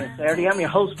Friday and Saturday. I'm your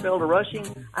host, Felder Rushing.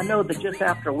 I know that just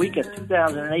after a week of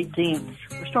 2018,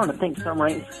 we're starting to think summer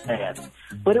ain't bad,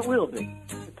 but it will be.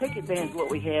 So take advantage of what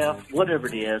we have, whatever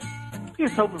it is.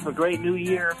 Here's hoping for a great new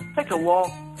year. Take a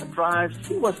walk, a drive,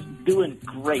 see what's doing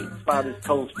great by this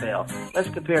cold spell. Let's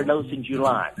compare notes in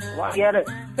July. While you're at it,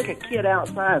 take a kid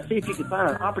outside, see if you can find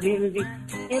an opportunity,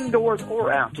 indoors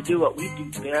or out, to do what we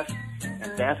do best,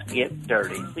 and that's get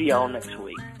dirty. See y'all next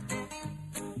week.